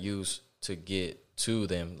something that I use to get to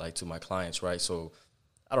them, like to my clients, right? So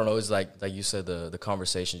I don't know. It's like you said, the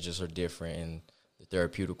conversations just are different and the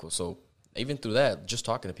therapeutical. So even through that, just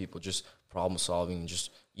talking to people, just problem solving,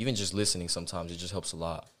 even just listening sometimes, it just helps a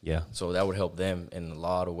lot. Yeah. So that would help them in a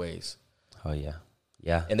lot of ways. Oh, yeah.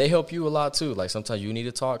 Yeah. And they help you a lot, too. Like, sometimes you need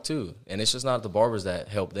to talk, too. And it's just not the barbers that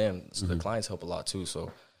help them. So the clients help a lot, too.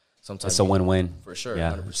 So sometimes it's a win-win. For sure,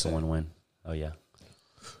 yeah, 100%. It's a win-win. Oh, yeah.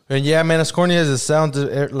 And, yeah, man, as corny as it sounds,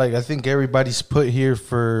 like, I think everybody's put here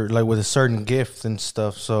for, like, with a certain gift and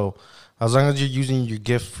stuff. So as long as you're using your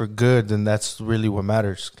gift for good, then that's really what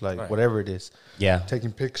matters. Like, right. Whatever it is. Yeah.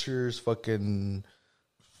 Taking pictures, fucking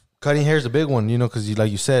cutting hair is a big one, because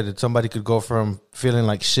like you said, somebody could go from feeling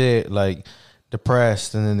like shit, like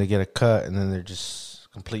depressed, and then they get a cut, and then they're just a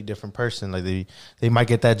complete different person. Like they might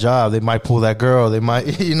get that job, they might pull that girl, they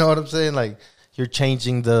might, you know what I'm saying? Like you're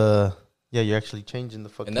you're actually changing the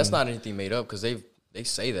fucking. And that's not anything made up because they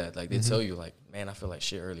say that, like they tell you, like, man, I feel like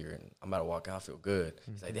shit earlier, and I'm about to walk out, I feel good.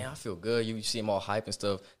 It's like, damn, I feel good. You see them all hype and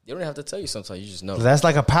stuff. They don't have to tell you sometimes. You just know. That's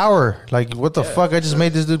like a power. Like, what the fuck? I just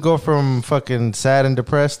made this dude go from fucking sad and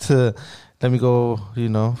depressed to let me go,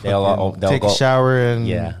 they'll take a shower and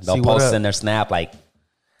they'll post in their Snap like,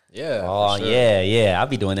 oh, sure. yeah. I'll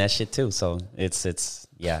be doing that shit too. So it's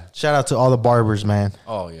yeah. Shout out to all the barbers, man.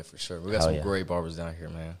 Oh, yeah, for sure. We got some great barbers down here,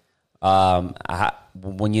 man.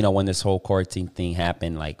 When this whole quarantine thing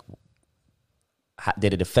happened, like,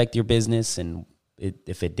 did it affect your business? And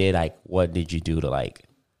if it did, like, what did you do to like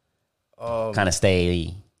kind of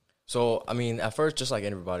stay? So at first, just like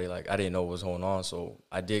everybody, like I didn't know what was going on, so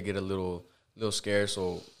I did get a little scared.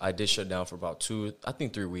 So I did shut down for about 3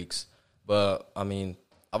 weeks. But I've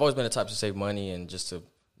always been the type to save money and just to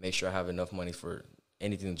make sure I have enough money for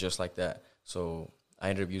anything just like that. So I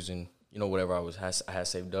ended up using whatever I had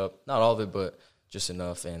saved up, not all of it, but just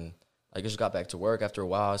enough. And I just got back to work. After a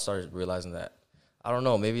while, I started realizing that, I don't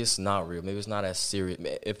know, maybe it's not real. Maybe it's not as serious.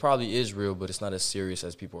 It probably is real, but it's not as serious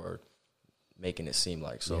as people are making it seem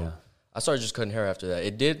like. So I started just cutting hair after that.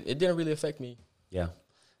 It didn't really affect me. Yeah.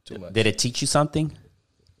 Too much. Did it teach you something?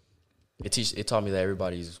 It taught me that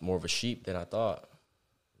everybody's more of a sheep than I thought.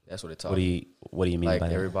 That's what it taught me. What do you mean by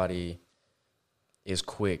that? Everybody is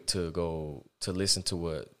quick to listen to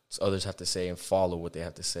what others have to say and follow what they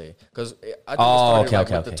have to say. Because I think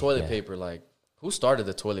with the toilet paper, like, who started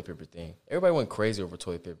the toilet paper thing? Everybody went crazy over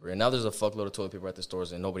toilet paper. And now there's a fuckload of toilet paper at the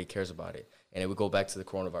stores and nobody cares about it. And it would go back to the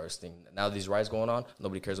coronavirus thing. Now these riots going on,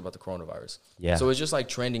 nobody cares about the coronavirus. Yeah. So it's just like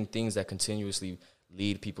trending things that continuously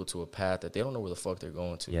lead people to a path that they don't know where the fuck they're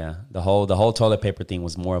going to. Yeah. The whole toilet paper thing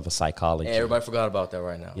was more of a psychology. And everybody forgot about that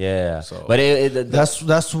right now. Yeah. So. But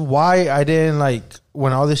that's why I didn't, like,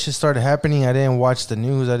 when all this shit started happening, I didn't watch the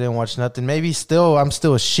news. I didn't watch nothing. Maybe I'm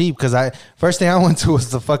still a sheep because first thing I went to was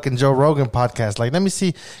the fucking Joe Rogan podcast. Like, let me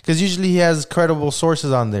see, because usually he has credible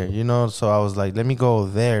sources on there, So I was like, let me go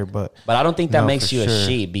there. But I don't think that makes you a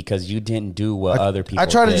sheep because you didn't do what other people. I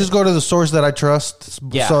try to just go to the source that I trust.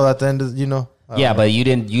 Yeah. So at the end of, Yeah, but you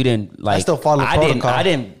didn't like. I still follow protocol. I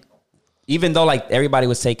didn't. Even though like everybody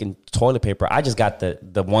was taking toilet paper, I just got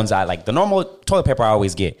the ones I like. The normal toilet paper I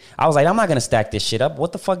always get. I was like, I'm not gonna stack this shit up.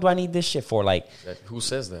 What the fuck do I need this shit for? Like, who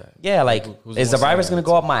says that? Yeah, like, is the virus gonna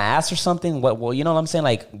go up my ass or something? What? Well, you know what I'm saying?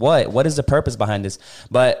 Like, what is the purpose behind this?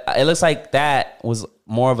 But it looks like that was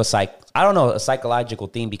more of a psychological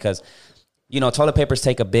thing because, toilet papers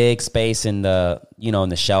take a big space in the in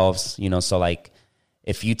the shelves. So like,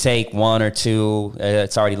 if you take one or two,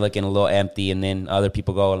 it's already looking a little empty, and then other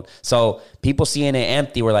people go. So people seeing it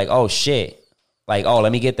empty, we're like, oh shit, like, oh,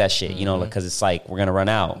 let me get that shit, because it's like we're gonna run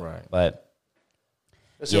out. Right. But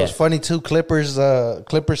It was funny too.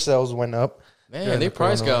 Clipper sales went up. Man, they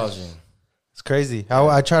price gouging. It's crazy.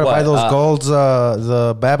 I tried to buy those golds,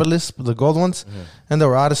 the Babyliss, the gold ones, and they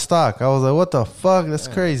were out of stock. I was like, what the fuck? That's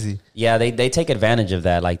crazy. Yeah, they take advantage of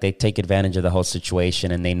that. Like, they take advantage of the whole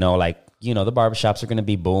situation, and they know, like, you know, the barbershops are going to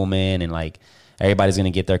be booming, and, like, everybody's going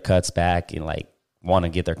to get their cuts back and, like, want to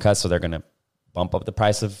get their cuts, so they're going to bump up the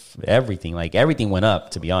price of everything. Like, everything went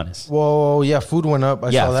up, to be honest. Whoa, yeah, food went up.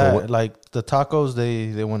 I saw that. Like, the tacos,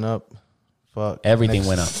 they went up. Fuck. Everything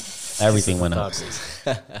went up. Everything went up.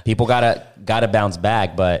 People gotta bounce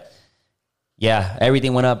back, but yeah,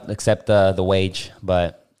 everything went up except the wage.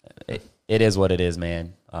 But it is what it is,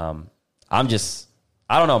 man. I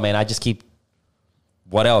don't know, man. I just keep.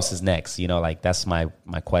 What else is next? You know, like, that's my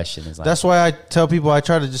question. Is like, that's why I tell people I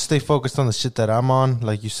try to just stay focused on the shit that I'm on.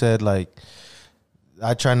 Like you said, like,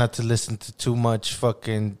 I try not to listen to too much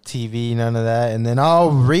fucking TV, none of that. And then I'll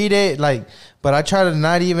read it, like, but I try to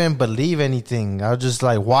not even believe anything. I'll just,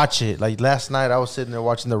 like, watch it. Like, last night I was sitting there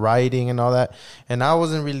watching the rioting and all that, and I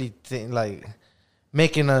wasn't really,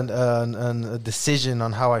 making a decision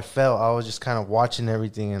on how I felt. I was just kind of watching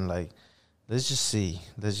everything and, like, let's just see.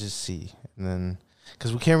 And then,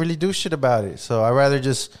 because we can't really do shit about it. So I'd rather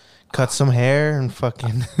just cut some hair and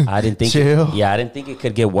fucking I didn't think chill. I didn't think it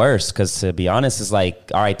could get worse, because, to be honest, it's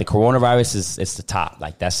like, all right, the coronavirus it's the top.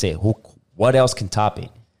 Like, that's it. What else can top it?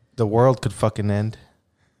 The world could fucking end.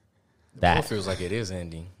 It feels like it is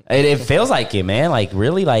ending. It feels like it, man. Like,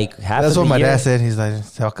 really, like, half That's of what the my year, dad said. He's like,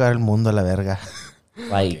 se va a acabar el mundo a la verga.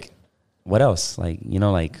 Like, what else? Like, you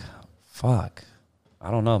know, like, fuck. I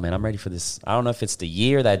don't know, man. I'm ready for this. I don't know if it's the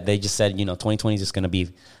year that they just said, you know, 2020 is just going to be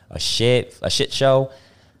a shit show.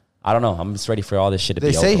 I don't know. I'm just ready for all this shit to be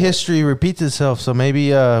over. They say history repeats itself, so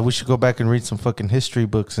maybe we should go back and read some fucking history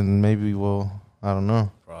books, and maybe I don't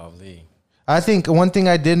know. Probably. I think one thing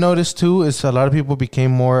I did notice, too, is a lot of people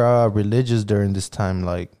became more religious during this time.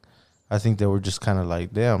 Like, I think they were just kind of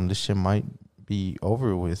like, damn, this shit might be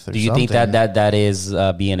over with or Do you something. think that is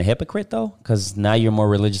being a hypocrite, though? Because now you're more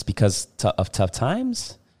religious because of tough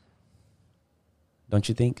times? Don't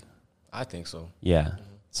you think? I think so. Yeah. Mm-hmm.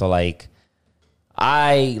 So, like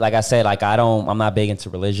I said, like, I'm not big into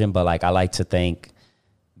religion, but, like, I like to thank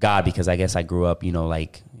God, because I guess I grew up, you know,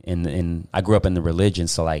 like, I grew up in the religion.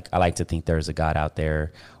 So, like, I like to think there's a God out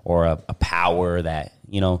there, or a power that,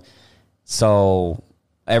 you know, so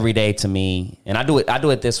every day to me, and I do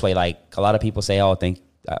it this way. Like, a lot of people say, oh,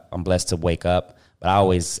 I'm blessed to wake up. But I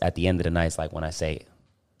always, at the end of the night, it's like when I say,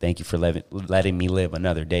 thank you for letting me live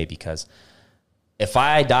another day, because if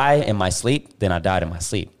I die in my sleep, then I died in my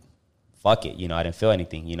sleep. Fuck it, you know, I didn't feel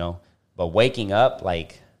anything, you know. But waking up,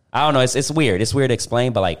 like, I don't know, it's weird. It's weird to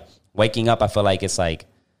explain, but, like, waking up, I feel like it's like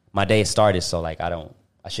my day started, so, like, I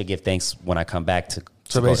should give thanks when I come back to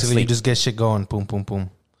So basically, you just get shit going, boom, boom,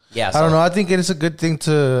 boom. Yeah, I don't know. I think it is a good thing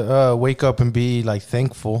to wake up and be, like,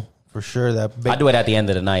 thankful. For sure, I do it at the end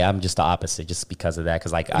of the night. I'm just the opposite, just because of that.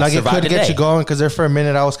 Because, like, I it survived could the get day. you going. Because there for a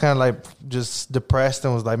minute, I was kind of like just depressed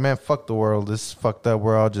and was like, "Man, fuck the world. This is fucked up.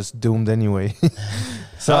 We're all just doomed anyway."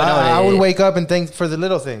 So I would wake up and thank for the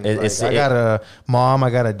little things. I got a mom, I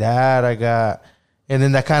got a dad, and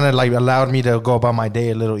then that kind of like allowed me to go about my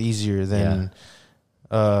day a little easier than.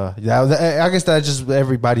 I guess that just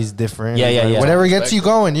everybody's different. Yeah. Whatever gets you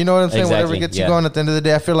going, you know what I'm saying. Exactly. Whatever gets you going. At the end of the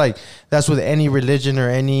day, I feel like that's with any religion or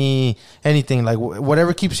anything. Like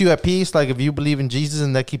whatever keeps you at peace. Like if you believe in Jesus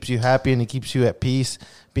and that keeps you happy and it keeps you at peace,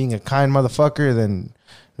 being a kind motherfucker, then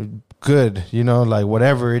good. You know, like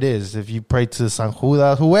whatever it is. If you pray to San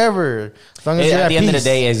Judas, whoever, as long as you're at the end of the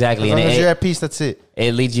day, exactly. As long as you're at peace, that's it.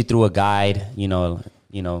 It leads you through a guide. You know,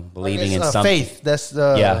 believing in something. Faith. That's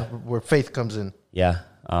where faith comes in. Yeah.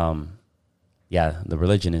 The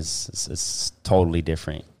religion is totally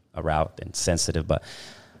different, a route and sensitive. But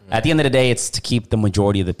at the end of the day, it's to keep the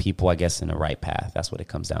majority of the people, I guess, in the right path. That's what it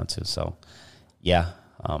comes down to. So, pretty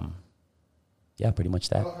much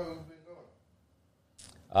that. How long have we been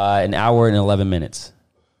going? An hour and 11 minutes.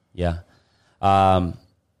 Yeah.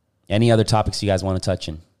 Any other topics you guys want to touch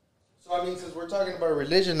in? So, I mean, since we're talking about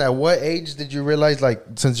religion, at what age did you realize, like,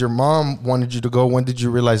 since your mom wanted you to go, when did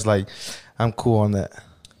you realize, like, I'm cool on that?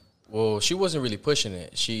 Well, she wasn't really pushing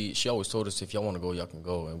it. She always told us, if y'all want to go, y'all can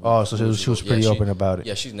go. And so she was pretty open about it.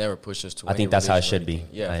 Yeah, she's never pushed us to. I think that's how it should be.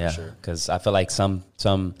 Yeah, for sure. Because I feel like some.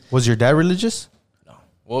 Was your dad religious? No.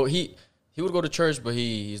 Well, he would go to church, but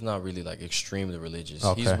he's not really like extremely religious.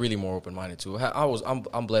 Okay. He's really more open minded too.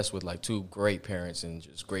 I'm blessed with like two great parents and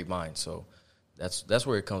just great minds. So that's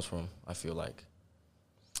where it comes from. I feel like.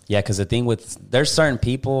 Yeah, because the thing there's certain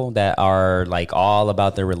people that are like all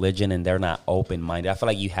about their religion and they're not open minded. I feel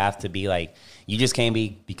like you have to be like, you just can't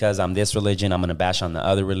be because I'm this religion, I'm gonna bash on the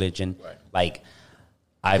other religion. Right. Like,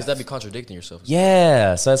 Because that'd be contradicting yourself.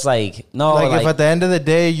 yeah. So it's like, no, Like if at the end of the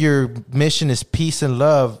day your mission is peace and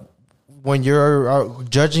love, when you're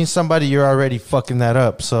judging somebody, you're already fucking that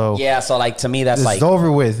up. So yeah. So like to me, that's it's like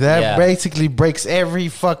over with. That Yeah. basically breaks every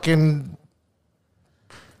fucking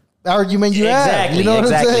argument you have. exactly, You know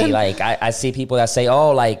what I'm saying? Like I see people that say,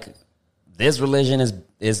 oh, like this religion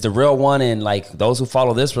is the real one, and like those who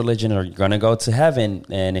follow this religion are gonna go to heaven,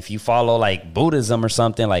 and if you follow like Buddhism or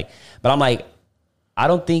something, like, but I'm like, I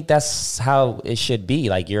don't think that's how it should be.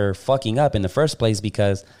 Like, you're fucking up in the first place,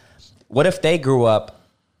 because what if they grew up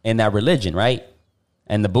in that religion, right?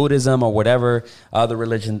 And the Buddhism or whatever other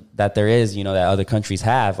religion that there is, you know, that other countries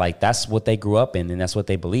have, like that's what they grew up in and that's what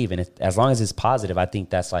they believe. And as long as it's positive, I think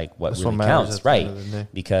that's like what That's really what matters counts, at the right? end of the day.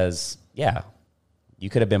 Because yeah, you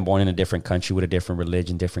could have been born in a different country with a different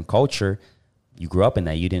religion, different culture. You grew up in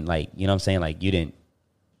that. You didn't like, you know what I'm saying? Like you didn't,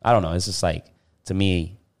 I don't know. It's just like, to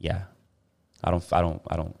me, yeah, I don't.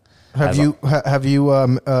 Have you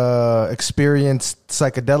experienced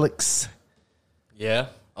psychedelics? Yeah.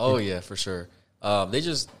 Oh yeah, for sure.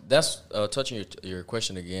 That's touching your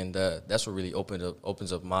question again. That's what really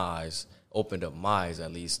opens up my eyes. Opened up my eyes,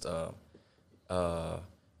 at least. Yeah,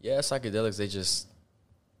 psychedelics.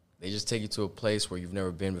 They just take you to a place where you've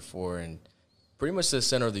never been before, and pretty much to the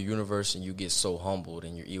center of the universe, and you get so humbled,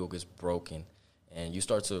 and your ego gets broken, and you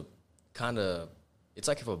start to kind of. It's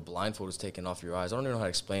like if a blindfold is taken off your eyes. I don't even know how to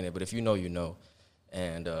explain it, but if you know, you know,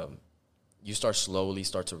 and you start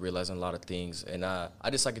to realizing a lot of things. And I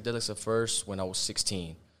did psychedelics at first when I was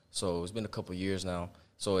 16. So it's been a couple of years now.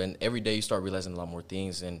 So, and every day you start realizing a lot more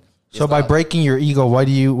things. And So by breaking your ego, what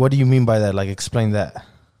do you mean by that? Like, explain that.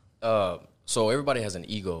 So everybody has an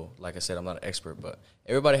ego. Like I said, I'm not an expert, but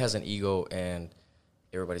everybody has an ego, and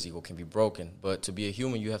everybody's ego can be broken. But to be a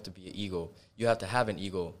human, you have to be an ego. You have to have an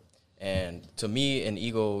ego. And to me, an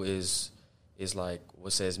ego is like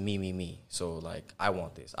what says me, me, me. So like, I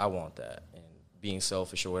want this, I want that, and being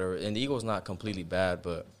selfish or whatever. And the ego is not completely bad,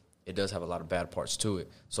 but it does have a lot of bad parts to it.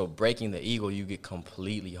 So breaking the ego, you get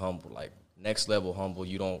completely humble, like next level humble.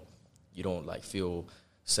 You don't like feel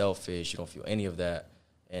selfish. You don't feel any of that.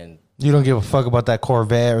 And You don't give a fuck about that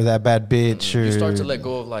Corvette or that bad bitch. Or you start to let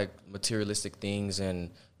go of like materialistic things, and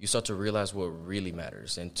you start to realize what really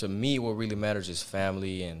matters. And to me, what really matters is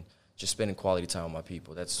family and just spending quality time with my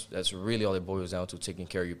people. That's really all it boils down to, taking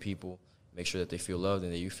care of your people, make sure that they feel loved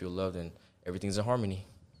and that you feel loved, and everything's in harmony.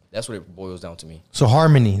 That's what it boils down to me. So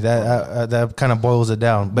harmony, that kind of boils it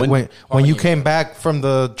down. But when you came back from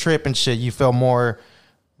the trip and shit, you felt more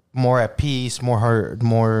at peace, more.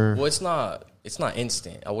 Well, it's not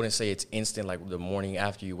instant. I wouldn't say it's instant like the morning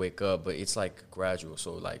after you wake up, but it's like gradual.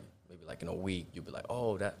 So like maybe like in a week, you'll be like,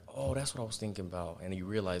 that's what I was thinking about, and you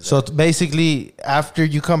realize. So basically, after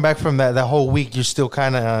you come back from that whole week, you're still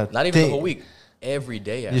kind of not even the whole week. Every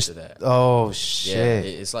day after that. Oh shit!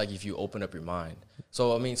 Yeah, it's like if you open up your mind.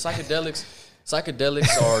 So I mean, psychedelics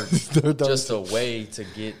are just a way to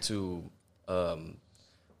get to a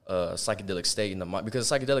psychedelic state in the mind,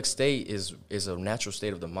 because a psychedelic state is a natural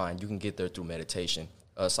state of the mind. You can get there through meditation.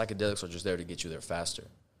 Psychedelics are just there to get you there faster.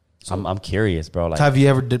 So I'm curious, bro. Like, have you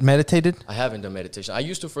ever meditated? I haven't done meditation. I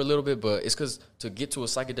used to for a little bit, but it's because to get to a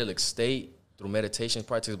psychedelic state through meditation, it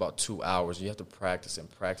probably takes about 2 hours. You have to practice and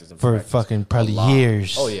practice and For practice fucking probably a lot.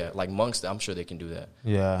 years. Oh yeah, like monks. I'm sure they can do that.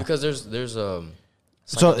 Yeah. Because there's So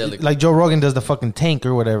psychedelic. like Joe Rogan does the fucking tank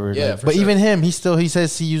or whatever. Yeah, like, for but sure. even him, he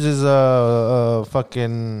says he uses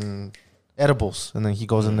fucking edibles, and then he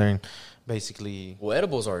goes in there and basically. Well,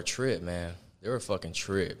 edibles are a trip, man. They're a fucking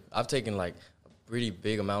trip. I've taken like pretty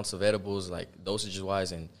big amounts of edibles, like dosages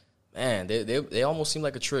wise, and man, they almost seem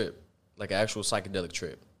like a trip, like an actual psychedelic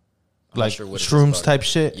trip. I'm not Like sure what it is, shrooms but type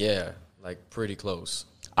shit. Yeah, like pretty close.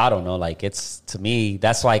 I don't know. Like, it's, to me,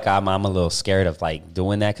 that's like I'm a little scared of like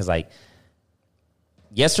doing that, because like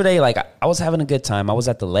yesterday, like I was having a good time. I was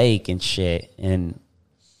at the lake and shit, and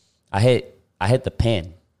I hit the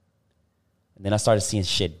pen, and then I started seeing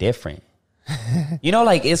shit different. You know,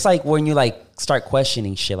 like it's like when you like start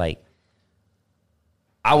questioning shit. Like,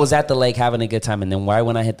 I was at the lake having a good time, and then right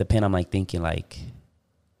when I hit the pen, I'm like thinking like,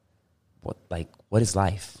 what is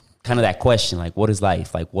life? Kind of that question, like, what is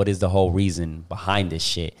life? Like, what is the whole reason behind this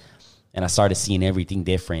shit? And I started seeing everything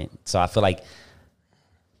different. So I feel like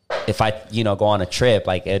if I, go on a trip,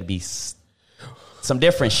 like, it'd be some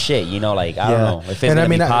different shit, like, I don't know if it's going to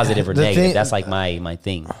be positive or negative. That's like my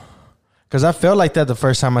thing. Because I felt like that the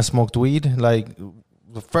first time I smoked weed. Like,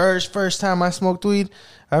 the first time I smoked weed,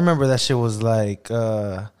 I remember that shit was like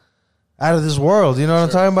out of this world. You know what I'm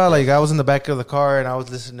talking about? Like, I was in the back of the car and I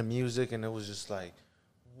was listening to music, and it was just like,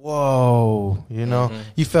 whoa, you know,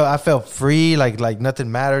 I felt free, like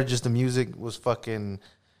nothing mattered. Just the music was fucking,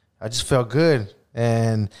 I just felt good.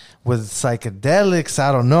 And with psychedelics,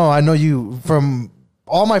 I don't know. I know from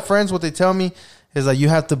all my friends, what they tell me is like, you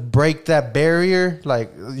have to break that barrier,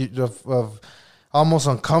 like of almost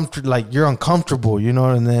uncomfortable, like you're uncomfortable, you know,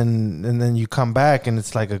 and then you come back and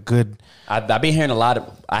it's like a good. I've been hearing a lot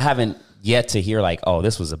of, I haven't yet to hear like, oh,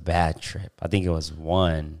 this was a bad trip. I think it was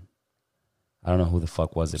one. I don't know who the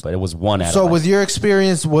fuck was it, but it was one. So with your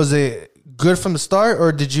experience, was it good from the start,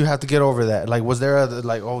 or did you have to get over that? Like, was there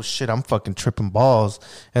oh shit, I'm fucking tripping balls,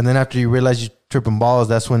 and then after you realize you're tripping balls,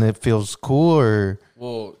 that's when it feels cool? Or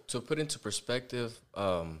well, to put into perspective,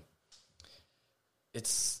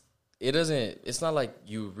 it's not like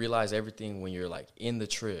you realize everything when you're like in the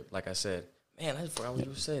trip. Like I said, man, I forgot what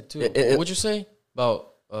you said too. What'd you say about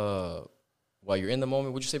while you're in the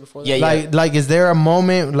moment? What'd you say before that? Yeah, like is there a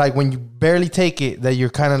moment like when you barely take it that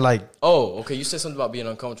you're kind of like, oh, okay, you said something about being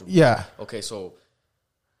uncomfortable. Yeah. Okay, so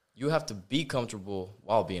you have to be comfortable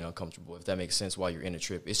while being uncomfortable, if that makes sense, while you're in a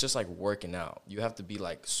trip. It's just like working out. You have to be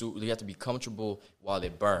like, you have to be comfortable while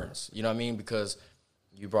it burns. You know what I mean? Because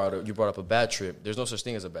you brought up a bad trip. There's no such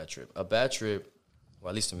thing as a bad trip. A bad trip, well,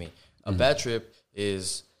 at least to me, a bad trip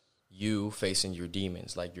is you facing your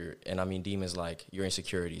demons, and I mean demons like your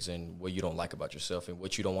insecurities and what you don't like about yourself and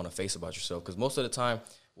what you don't want to face about yourself. Because most of the time,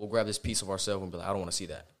 we'll grab this piece of ourselves and be like, I don't want to see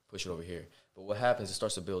that. Push it over here. But what happens, it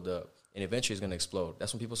starts to build up, and eventually it's going to explode.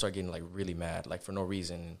 That's when people start getting like really mad, like for no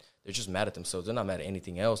reason. They're just mad at themselves. They're not mad at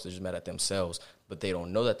anything else. They're just mad at themselves, but they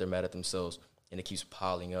don't know that they're mad at themselves. And it keeps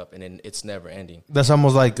piling up, and then it's never ending. That's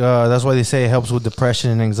almost like, that's why they say it helps with depression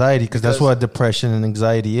and anxiety, because that's what depression and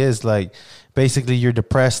anxiety is. Like, basically, you're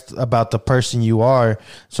depressed about the person you are,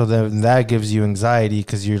 so then that gives you anxiety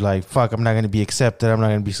because you're like, fuck, I'm not going to be accepted, I'm not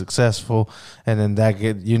going to be successful, and then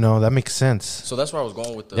that makes sense. So that's where I was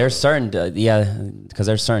going with there's certain, because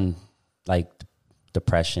there's certain, like,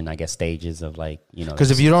 depression, I guess, stages of like, you know.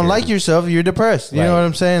 Because if you don't like yourself, you're depressed. You know what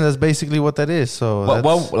I'm saying? That's basically what that is. So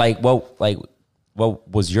what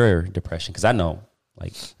was your depression? Because I know,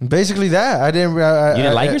 like, basically that I didn't. You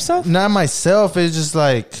didn't like yourself? Not myself. It's just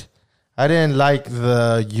like I didn't like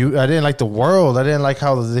the world. I didn't like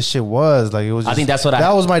how this shit was. Like, it was. I think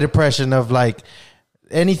that was my depression of like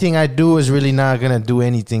anything I do is really not gonna do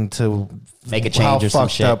anything to make a change or some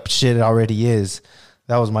shit. How fucked up shit it already is.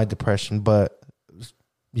 That was my depression, but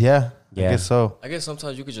yeah. I guess so. I guess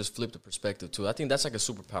sometimes you could just flip the perspective too. I think that's like a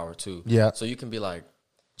superpower too. Yeah. So you can be like,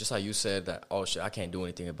 just how you said that, oh shit, I can't do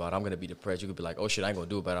anything about it, I'm gonna be depressed. You could be like, oh shit, I ain't gonna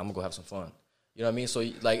do about it, I'm gonna go have some fun. You know what I mean? So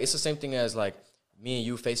like, it's the same thing as like me and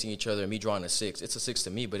you facing each other and me drawing a 6. It's a 6 to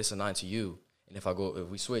me, but it's a 9 to you. And if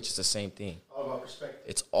we switch, it's the same thing. All about perspective.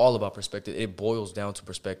 It's all about perspective. It boils down to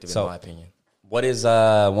perspective, in my opinion. What is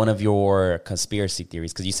one of your conspiracy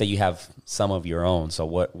theories? Because you say you have some of your own. So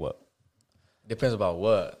what? Depends about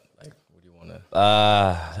what. Like, what do you want to?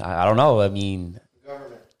 I don't know. I mean,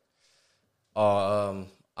 government.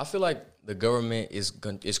 I feel like the government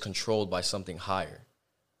is controlled by something higher.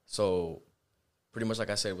 So, pretty much like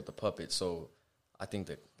I said with the puppet. So, I think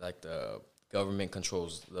that like the government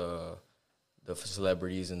controls the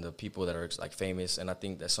celebrities and the people that are like famous, and I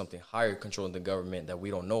think there's something higher controlling the government that we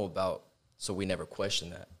don't know about. So we never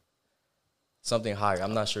question that. Something higher.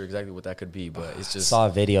 I'm not sure exactly what that could be, but it's just. I saw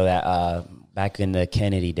a video that back in the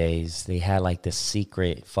Kennedy days, they had like this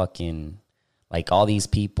secret fucking, like all these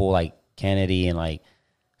people like Kennedy and like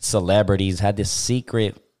celebrities had this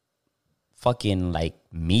secret fucking like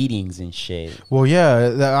meetings and shit. Well,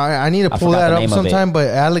 yeah, I need to pull that up sometime, but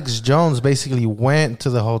Alex Jones basically went to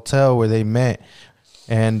the hotel where they met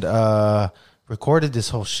and recorded this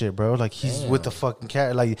whole shit, bro. Like, he's with the fucking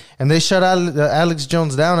cat, like, and they shut Alex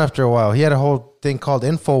Jones down after a while. He had a whole thing called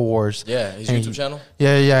InfoWars. Yeah, his YouTube channel.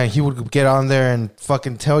 Yeah. He would get on there and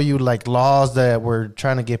fucking tell you like laws that were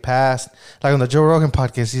trying to get passed. Like on the Joe Rogan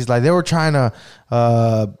podcast, he's like, they were trying to.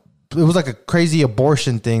 It was like a crazy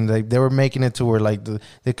abortion thing. Like, they were making it to where like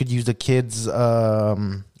they could use the kids'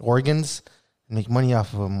 organs and make money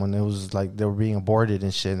off of them when it was like they were being aborted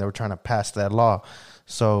and shit. And they were trying to pass that law.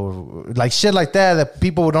 So like shit like that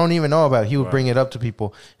people don't even know about, he would bring it up to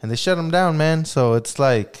people, and they shut him down, man. So it's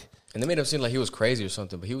like, and they made him seem like he was crazy or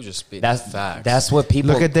something, but he was just spitting facts. That's what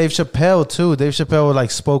people look at. Dave Chappelle too. Dave Chappelle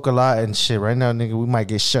like spoke a lot and shit. Right now, nigga, we might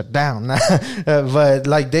get shut down. But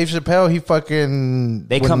like Dave Chappelle, he fucking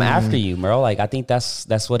they come after you, bro. Like, I think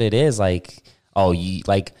that's what it is. Like, oh, you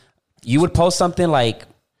would post something like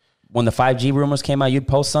when the 5G rumors came out, you'd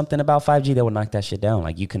post something about 5G, they would knock that shit down.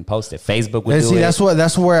 Like you can post it. Facebook would do it.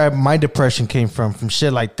 That's where my depression came from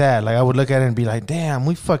shit like that. Like I would look at it and be like, damn,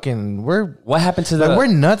 we're what happened to we're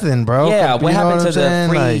nothing, bro. Yeah, what happened to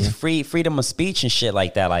the free freedom of speech and shit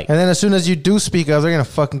like that? Like, and then as soon as you do speak up, they're gonna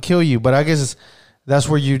fucking kill you. But I guess that's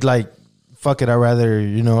where you'd like, fuck it, I'd rather,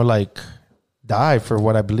 like die for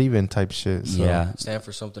what I believe in type shit. So. Yeah. Stand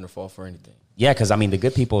for something or fall for anything. Yeah, because I mean the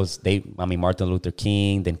good people Martin Luther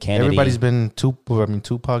King, then Kennedy. Everybody's been Tupac.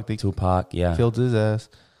 Tupac, yeah, killed his ass.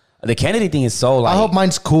 The Kennedy thing is so like. I hope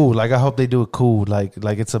mine's cool. Like I hope they do it cool. Like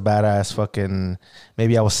it's a badass fucking.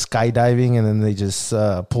 Maybe I was skydiving and then they just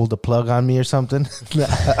pulled the plug on me or something. Like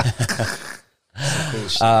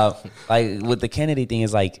with the Kennedy thing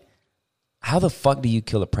is like, how the fuck do you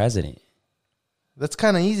kill a president? That's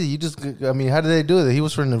kind of easy. I mean, how did they do it? He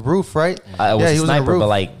was from the roof, right? He was a sniper, but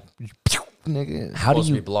like. Nigga. How do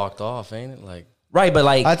you be blocked off? Ain't it like right? But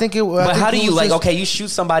like, I think it. But how do you like? Okay, you shoot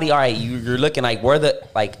somebody. All right, you're looking like where the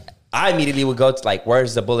like. I immediately would go to like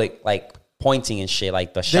where's the bullet like pointing and shit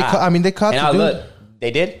like the shot. They caught and the dude. Look, they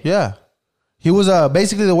did. Yeah, he was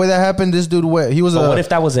basically the way that happened. This dude, he was. But what if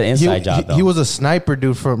that was an inside job? Though? He was a sniper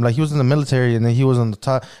dude from like he was in the military and then he was on the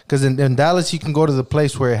top because in Dallas you can go to the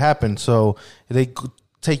place where it happened. So they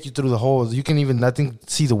take you through the holes. You can even, I think,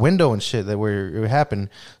 see the window and shit that where it happened.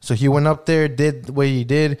 So he went up there, did the way he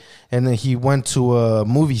did, and then he went to a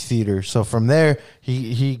movie theater. So from there,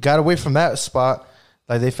 he got away from that spot.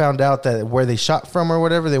 Like they found out that where they shot from or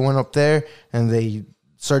whatever, they went up there and they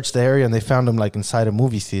searched the area and they found him like inside a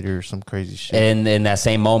movie theater or some crazy shit. And in that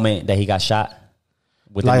same moment that he got shot,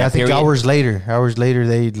 like I think hours later,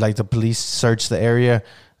 they like the police searched the area.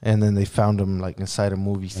 And then they found him like inside a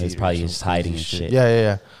movie theater. He's probably just hiding and shit.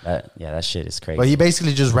 Yeah. That shit is crazy. But he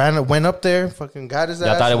basically just went up there, fucking got his ass.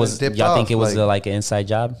 Y'all thought it was? Y'all think it was like an inside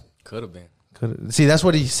job? Could have been. See, that's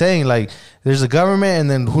what he's saying. Like, there's a government, and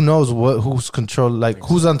then who knows who's control? Like,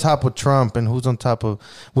 who's on top of Trump and who's on top of?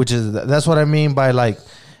 That's what I mean by like.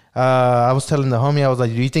 I was telling the homie, I was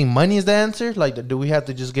like, do you think money is the answer? Like, do we have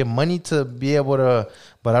to just get money to be able to?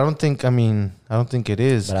 But I don't think it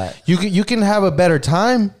is. You can have a better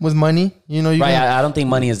time with money. I don't think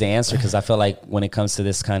money is the answer because I feel like when it comes to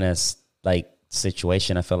this kind of like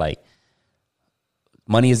situation, I feel like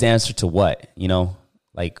money is the answer to what?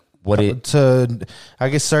 Like what it to I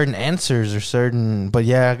guess certain answers or certain, but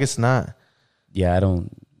yeah, I guess not. Yeah,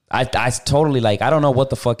 I totally like, I don't know what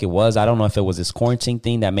the fuck it was. I don't know if it was this quarantine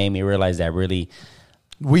thing that made me realize that really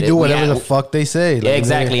we do whatever the fuck they say. Like, yeah,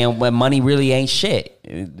 exactly. And when money really ain't shit,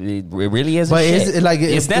 it really isn't. But shit.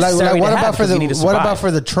 It's necessary. What about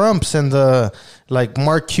for the Trumps and the like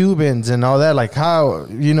Mark Cubans and all that? Like how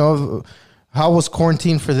was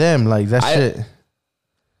quarantine for them? Like that shit.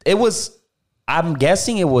 It was. I'm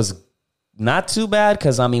guessing it was not too bad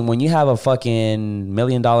because I mean, when you have a fucking $1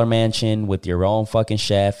 million mansion with your own fucking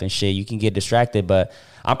chef and shit, you can get distracted. But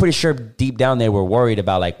I'm pretty sure deep down they were worried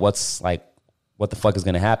about like what the fuck is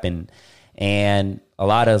going to happen. And a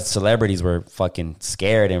lot of celebrities were fucking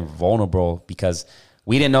scared and vulnerable because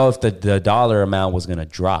we didn't know if the dollar amount was going to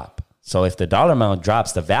drop. So if the dollar amount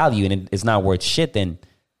drops the value and it's not worth shit, then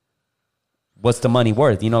what's the money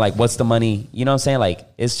worth? Like what's the money? You know what I'm saying? Like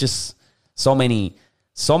it's just so many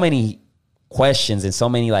questions and so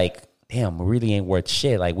many like, damn, we really ain't worth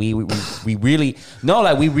shit. Like we really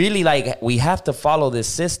like we have to follow this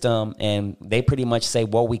system and they pretty much say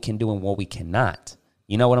what we can do and what we cannot.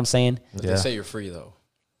 You know what I'm saying? But they say you're free though.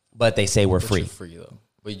 But they say we're free. You're free though.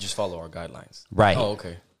 But you just follow our guidelines. Right. Oh,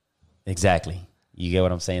 okay. Exactly. You get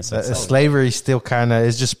what I'm saying? So slavery still kind of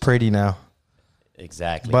is just pretty now.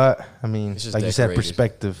 Exactly. But I mean, like you said,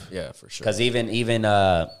 perspective. Yeah, for sure. Because even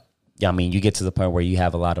I mean, you get to the point where you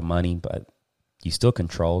have a lot of money, but you still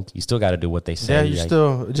controlled. You still got to do what they say. Yeah, you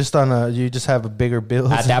still just you just have a bigger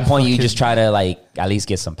bill. At that point, you just try to like at least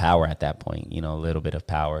get some power. At that point, a little bit of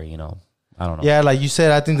power. I don't know. Yeah, like you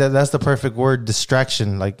said, I think that's the perfect word,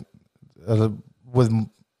 distraction. Like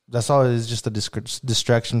that's all it is, just a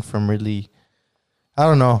distraction from really, I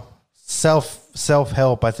don't know,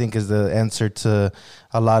 self-help. I think is the answer to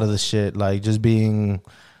a lot of the shit. Like just being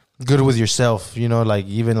good with yourself. Like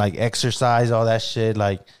even like exercise, all that shit.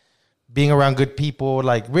 Like being around good people,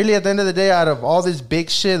 like really at the end of the day, out of all this big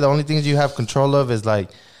shit, the only things you have control of is like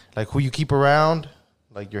who you keep around,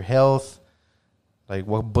 like your health, like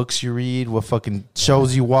what books you read, what fucking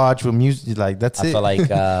shows you watch, what music, like that's it. I feel like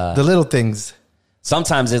the little things.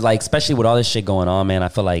 Sometimes it's like, especially with all this shit going on, man, I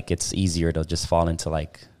feel like it's easier to just fall into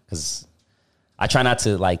like, because I try not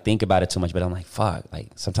to like think about it too much, but I'm like, fuck, like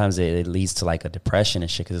sometimes it leads to like a depression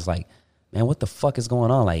and shit because it's like, man, what the fuck is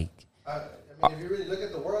going on? Like, if you really look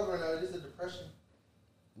at the world right now, it is a depression.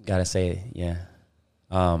 Gotta say it, yeah.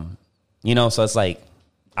 So it's like,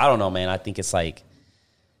 I don't know, man. I think it's like,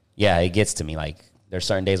 yeah, it gets to me. Like, there's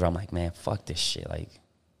certain days where I'm like, man, fuck this shit. Like,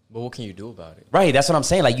 but what can you do about it? Right, that's what I'm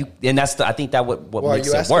saying. Like, and I think that what makes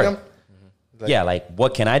it work. Mm-hmm. Yeah, like,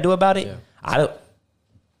 what can I do about it? Yeah.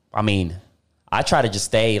 I try to just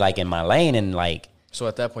stay like in my lane and like. So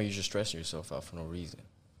at that point, you're just stressing yourself out for no reason.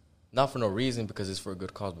 Not for no reason, because it's for a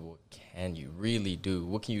good cause, but what can you really do?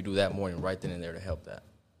 What can you do that morning right then and there to help that?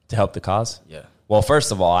 To help the cause? Yeah. Well,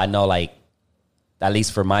 first of all, I know, like, at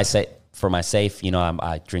least for my safe,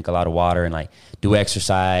 I drink a lot of water and, like, do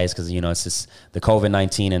exercise because, it's just the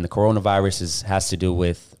COVID-19 and the coronavirus has to do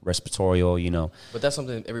with respiratory, But that's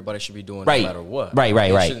something everybody should be doing right. no matter what. Right.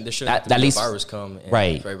 There shouldn't at least virus come and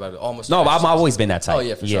right. for everybody almost. No, I've always been that type. Oh,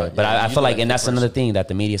 yeah, for sure. But I feel like, and that's another thing that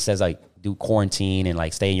the media says, like, do quarantine and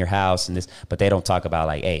like stay in your house and this, but they don't talk about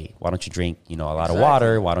like, hey, why don't you drink, a lot of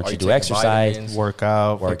water? Why don't you do exercise? Vitamins? Work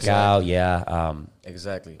out. Yeah.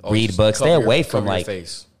 Exactly. Read books. Stay away from like,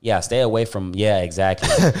 face. Yeah, stay away from, exactly.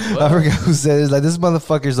 I forgot who said it. It's like, this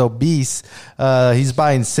motherfucker's obese. He's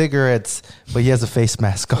buying cigarettes, but he has a face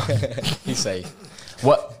mask on. He's safe.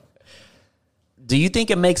 What? Do you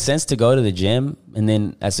think it makes sense to go to the gym and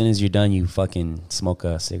then as soon as you're done, you fucking smoke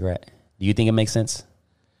a cigarette? Do you think it makes sense?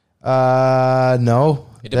 No.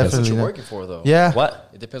 It depends what you're working for, though. Yeah. What?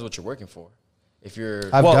 It depends what you're working for. If you're,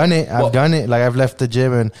 I've done it. Like, I've left the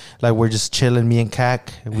gym and like we're just chilling, me and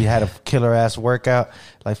Cac. We had a killer ass workout.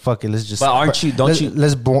 Like, fuck it, let's just. But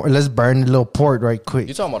let's burn the little port right quick.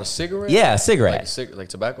 You talking about a cigarette? Yeah, a cigarette. Like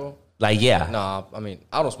tobacco? Like, yeah. Nah, I mean,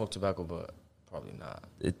 I don't smoke tobacco, but probably not.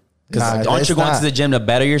 Because aren't you going to the gym to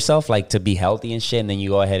better yourself, like to be healthy and shit, and then you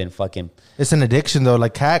go ahead and fucking. It's an addiction though.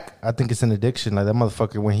 Like Cac, I think it's an addiction. Like that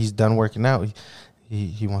motherfucker, when he's done working out,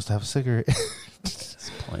 he wants to have a cigarette. It's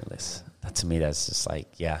pointless. To me, that's just like,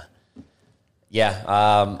 yeah.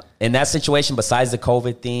 In that situation, besides the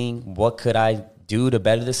COVID thing, what could I do to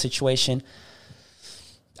better the situation?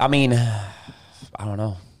 I mean, I don't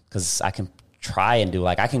know, because I can try and do,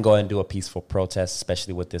 like, I can go and do a peaceful protest,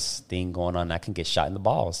 especially with this thing going on. I can get shot in the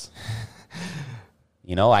balls.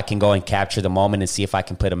 I can go and capture the moment and see if I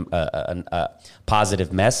can put a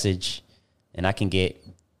positive message, and I can get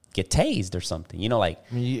tased or something,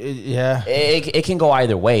 yeah. It can go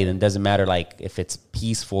either way. Then it doesn't matter like if it's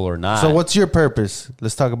peaceful or not. So what's your purpose?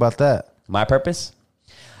 Let's talk about that. My purpose?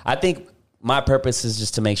 I think my purpose is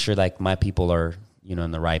just to make sure like my people are,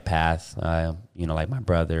 in the right path. Like my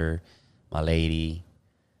brother, my lady,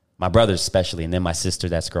 my brother especially, and then my sister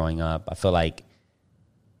that's growing up. I feel like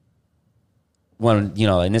when,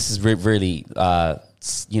 and this is really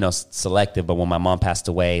selective, but when my mom passed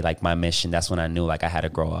away, like my mission, that's when I knew like I had to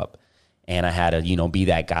grow up and I had to, be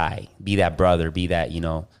that guy, be that brother, be that,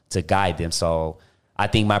 to guide them. So I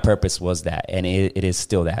think my purpose was that. And it is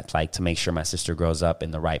still that, like to make sure my sister grows up in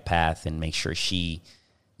the right path and make sure she,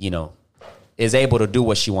 is able to do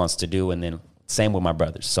what she wants to do. And then same with my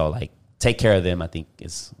brothers. So like take care of them, I think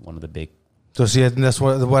is one of the big. So see, I think that's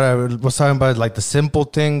what I was talking about, like the simple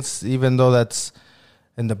things, even though that's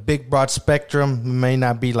in the big broad spectrum, may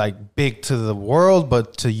not be like big to the world,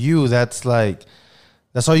 but to you, that's like,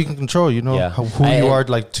 that's all you can control, who you are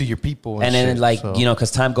like to your people. And then like,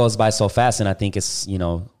 because time goes by so fast, and I think it's,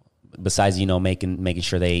 besides, making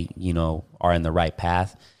sure they, are in the right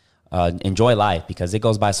path, enjoy life because it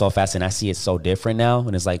goes by so fast, and I see it so different now.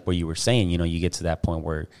 And it's like what you were saying, you get to that point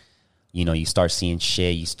where, you start seeing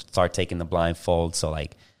shit, you start taking the blindfold. So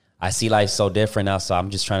like, I see life so different now. So I'm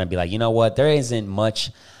just trying to be like, you know what? There isn't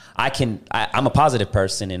much I'm a positive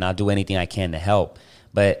person and I'll do anything I can to help.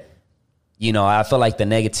 But, I feel like the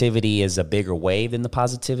negativity is a bigger wave than the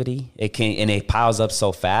positivity. It piles up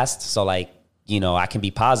so fast. So like, I can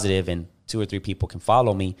be positive and 2 or 3 people can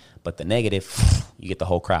follow me, but the negative, you get the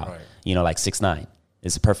whole crowd, right. Like 6ix9ine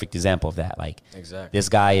is a perfect example of that. Like exactly. This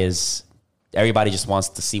guy everybody just wants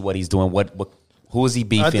to see what he's doing. Who is he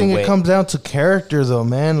beefing with? I think it comes down to character, though,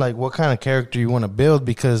 man. Like, what kind of character you want to build?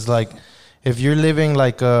 Because, like, if you're living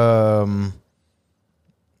like I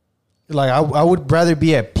would rather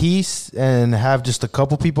be at peace and have just a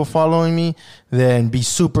couple people following me than be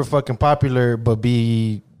super fucking popular, but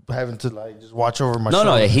be having to like just watch over my.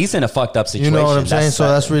 No, he's in a fucked up situation. You know what I'm saying? So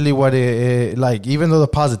that's really what it like. Even though the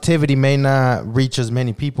positivity may not reach as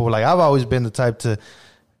many people, like I've always been the type to.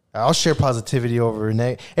 I'll share positivity over and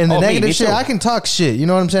the negative shit. I can talk shit. You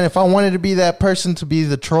know what I'm saying? If I wanted to be that person, to be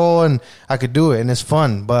the troll, and I could do it, and it's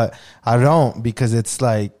fun. But I don't because it's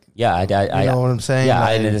like, yeah, you know what I'm saying? Yeah,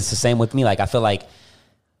 like, and it's the same with me. Like I feel like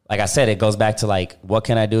I said, it goes back to like, what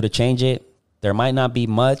can I do to change it? There might not be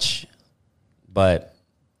much, but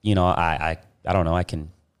I don't know. I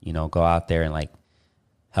can go out there and like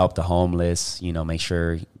help the homeless. Make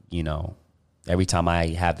sure every time I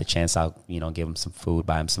have the chance, I'll give them some food,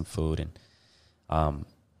 buy them some food, and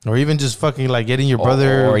or even just fucking like getting your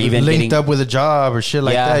brother or even linked up with a job or shit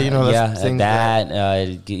like that. That's things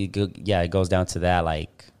it goes down to that,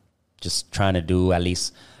 like just trying to do at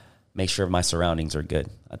least make sure my surroundings are good.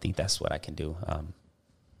 I think that's what I can do.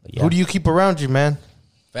 Who do you keep around you, man?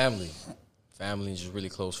 Family, just really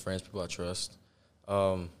close friends, people I trust.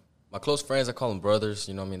 My close friends, I call them brothers.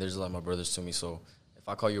 You know what I mean? They're just like my brothers to me. So if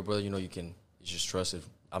I call you a brother, you just trusted.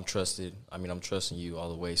 I'm trusted. I mean, I'm trusting you all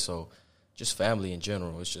the way. So just family in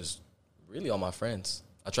general. It's just really all my friends.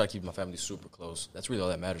 I try to keep my family super close. That's really all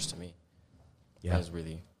that matters to me. Yeah. Friends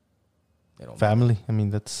really, they don't family. I mean,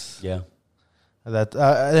 that's that.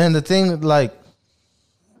 And the thing, like,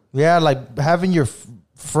 like having your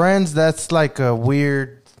friends. That's like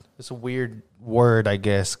it's a weird word, I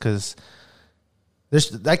guess, because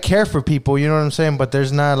I care for people. You know what I'm saying? But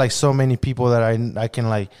there's not like so many people that I can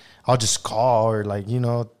like. I'll just call or like,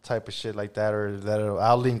 type of shit like that, or that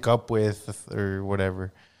I'll link up with or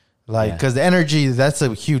whatever. Like, because the energy, that's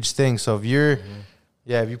a huge thing. So if you're,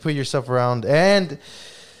 if you put yourself around, and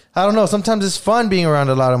I don't know, sometimes it's fun being around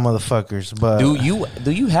a lot of motherfuckers. But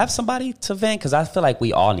do you have somebody to vent? Because I feel like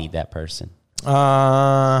we all need that person.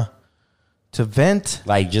 To vent,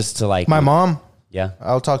 like just to like my mom. Yeah,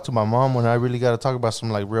 I'll talk to my mom when I really got to talk about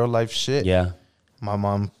some like real life shit. Yeah. My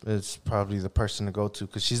mom is probably the person to go to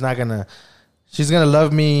because she's gonna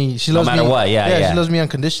love me. She loves no matter me, what. Yeah. She loves me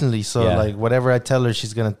unconditionally. So like whatever I tell her,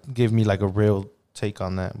 she's gonna give me like a real take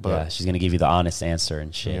on that. But she's gonna give you the honest answer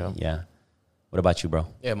and shit. Yeah. What about you, bro?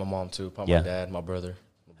 Yeah, my mom too. Probably my dad, my brother.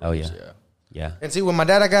 Oh yeah. Yeah. And see, with my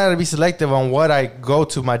dad, I gotta be selective on what I go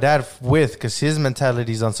to my dad with because his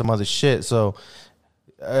mentality's on some other shit. So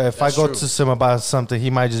if I go to him about something,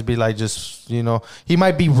 he might just be like, he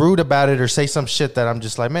might be rude about it or say some shit that I'm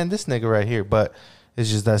just like, man, this nigga right here. But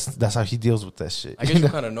it's just that's how he deals with that shit. I guess you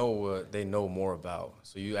kind of know what they know more about.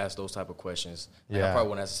 So you ask those type of questions. Like I probably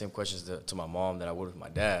wouldn't ask the same questions to my mom that I would with my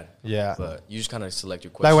dad. Yeah. But you just kind of select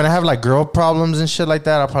your questions. Like when I have like girl problems and shit like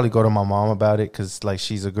that, I'll probably go to my mom about it because like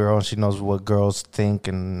she's a girl and she knows what girls think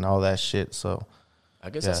and all that shit. So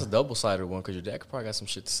I guess that's a double-sided one because your dad could probably got some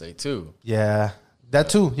shit to say too. Yeah. That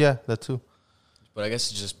too. Yeah, that too. But I guess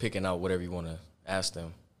it's just picking out whatever you want to ask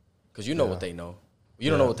them because you know what they know. You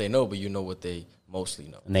don't know what they know, but you know what they mostly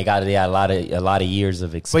know. And they got a lot of years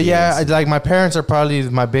of experience. But like my parents are probably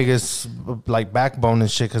my biggest like backbone and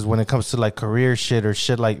shit because when it comes to like career shit or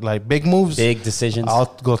shit like big moves, big decisions,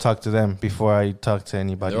 I'll go talk to them before I talk to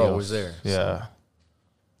anybody else. They're always there. Yeah. So.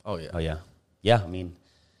 Oh yeah. Yeah. I mean,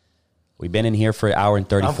 we've been in here for an hour and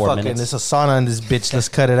 34 minutes. It's a sauna in this bitch. Let's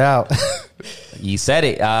cut it out. You said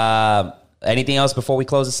it. Anything else before we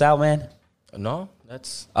close this out, man? No,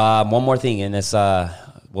 that's one more thing, and it's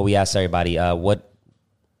what we asked everybody. What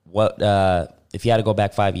if you had to go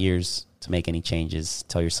back 5 years to make any changes?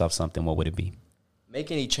 Tell yourself something. What would it be? Make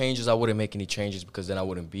any changes? I wouldn't make any changes because then I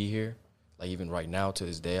wouldn't be here. Like even right now, to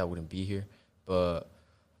this day, I wouldn't be here. But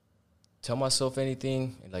tell myself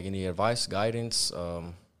anything, like any advice, guidance.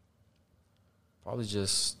 Probably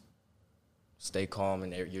just stay calm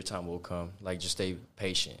and your time will come. Like just stay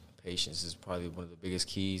patient. Patience is probably one of the biggest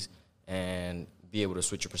keys, and be able to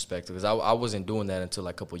switch your perspective. Because I wasn't doing that until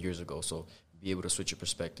like a couple of years ago. So be able to switch your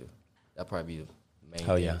perspective. That'd probably be the main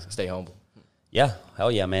thing. Yeah. Stay humble. Yeah,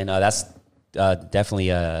 hell yeah, man. That's definitely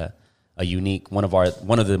a unique one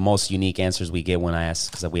of the most unique answers we get when I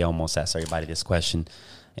ask, because we almost ask everybody this question,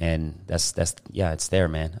 and that's it's there,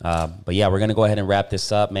 man. But yeah, we're gonna go ahead and wrap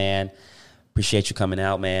this up, man. Appreciate you coming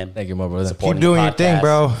out, man. Thank you, my brother. Keep doing your thing,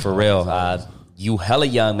 bro. For real. You hella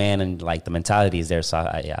young, man, and like the mentality is there. So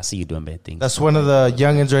I see you doing big things. That's one of the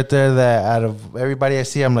youngins right there that out of everybody I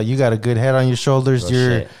see, I'm like, you got a good head on your shoulders.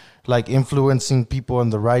 You're like influencing people in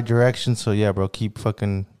the right direction. So yeah, bro, keep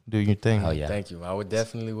fucking doing your thing. Hell yeah. Thank you. I would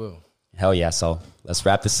definitely will. Hell yeah. So let's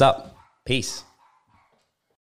wrap this up. Peace.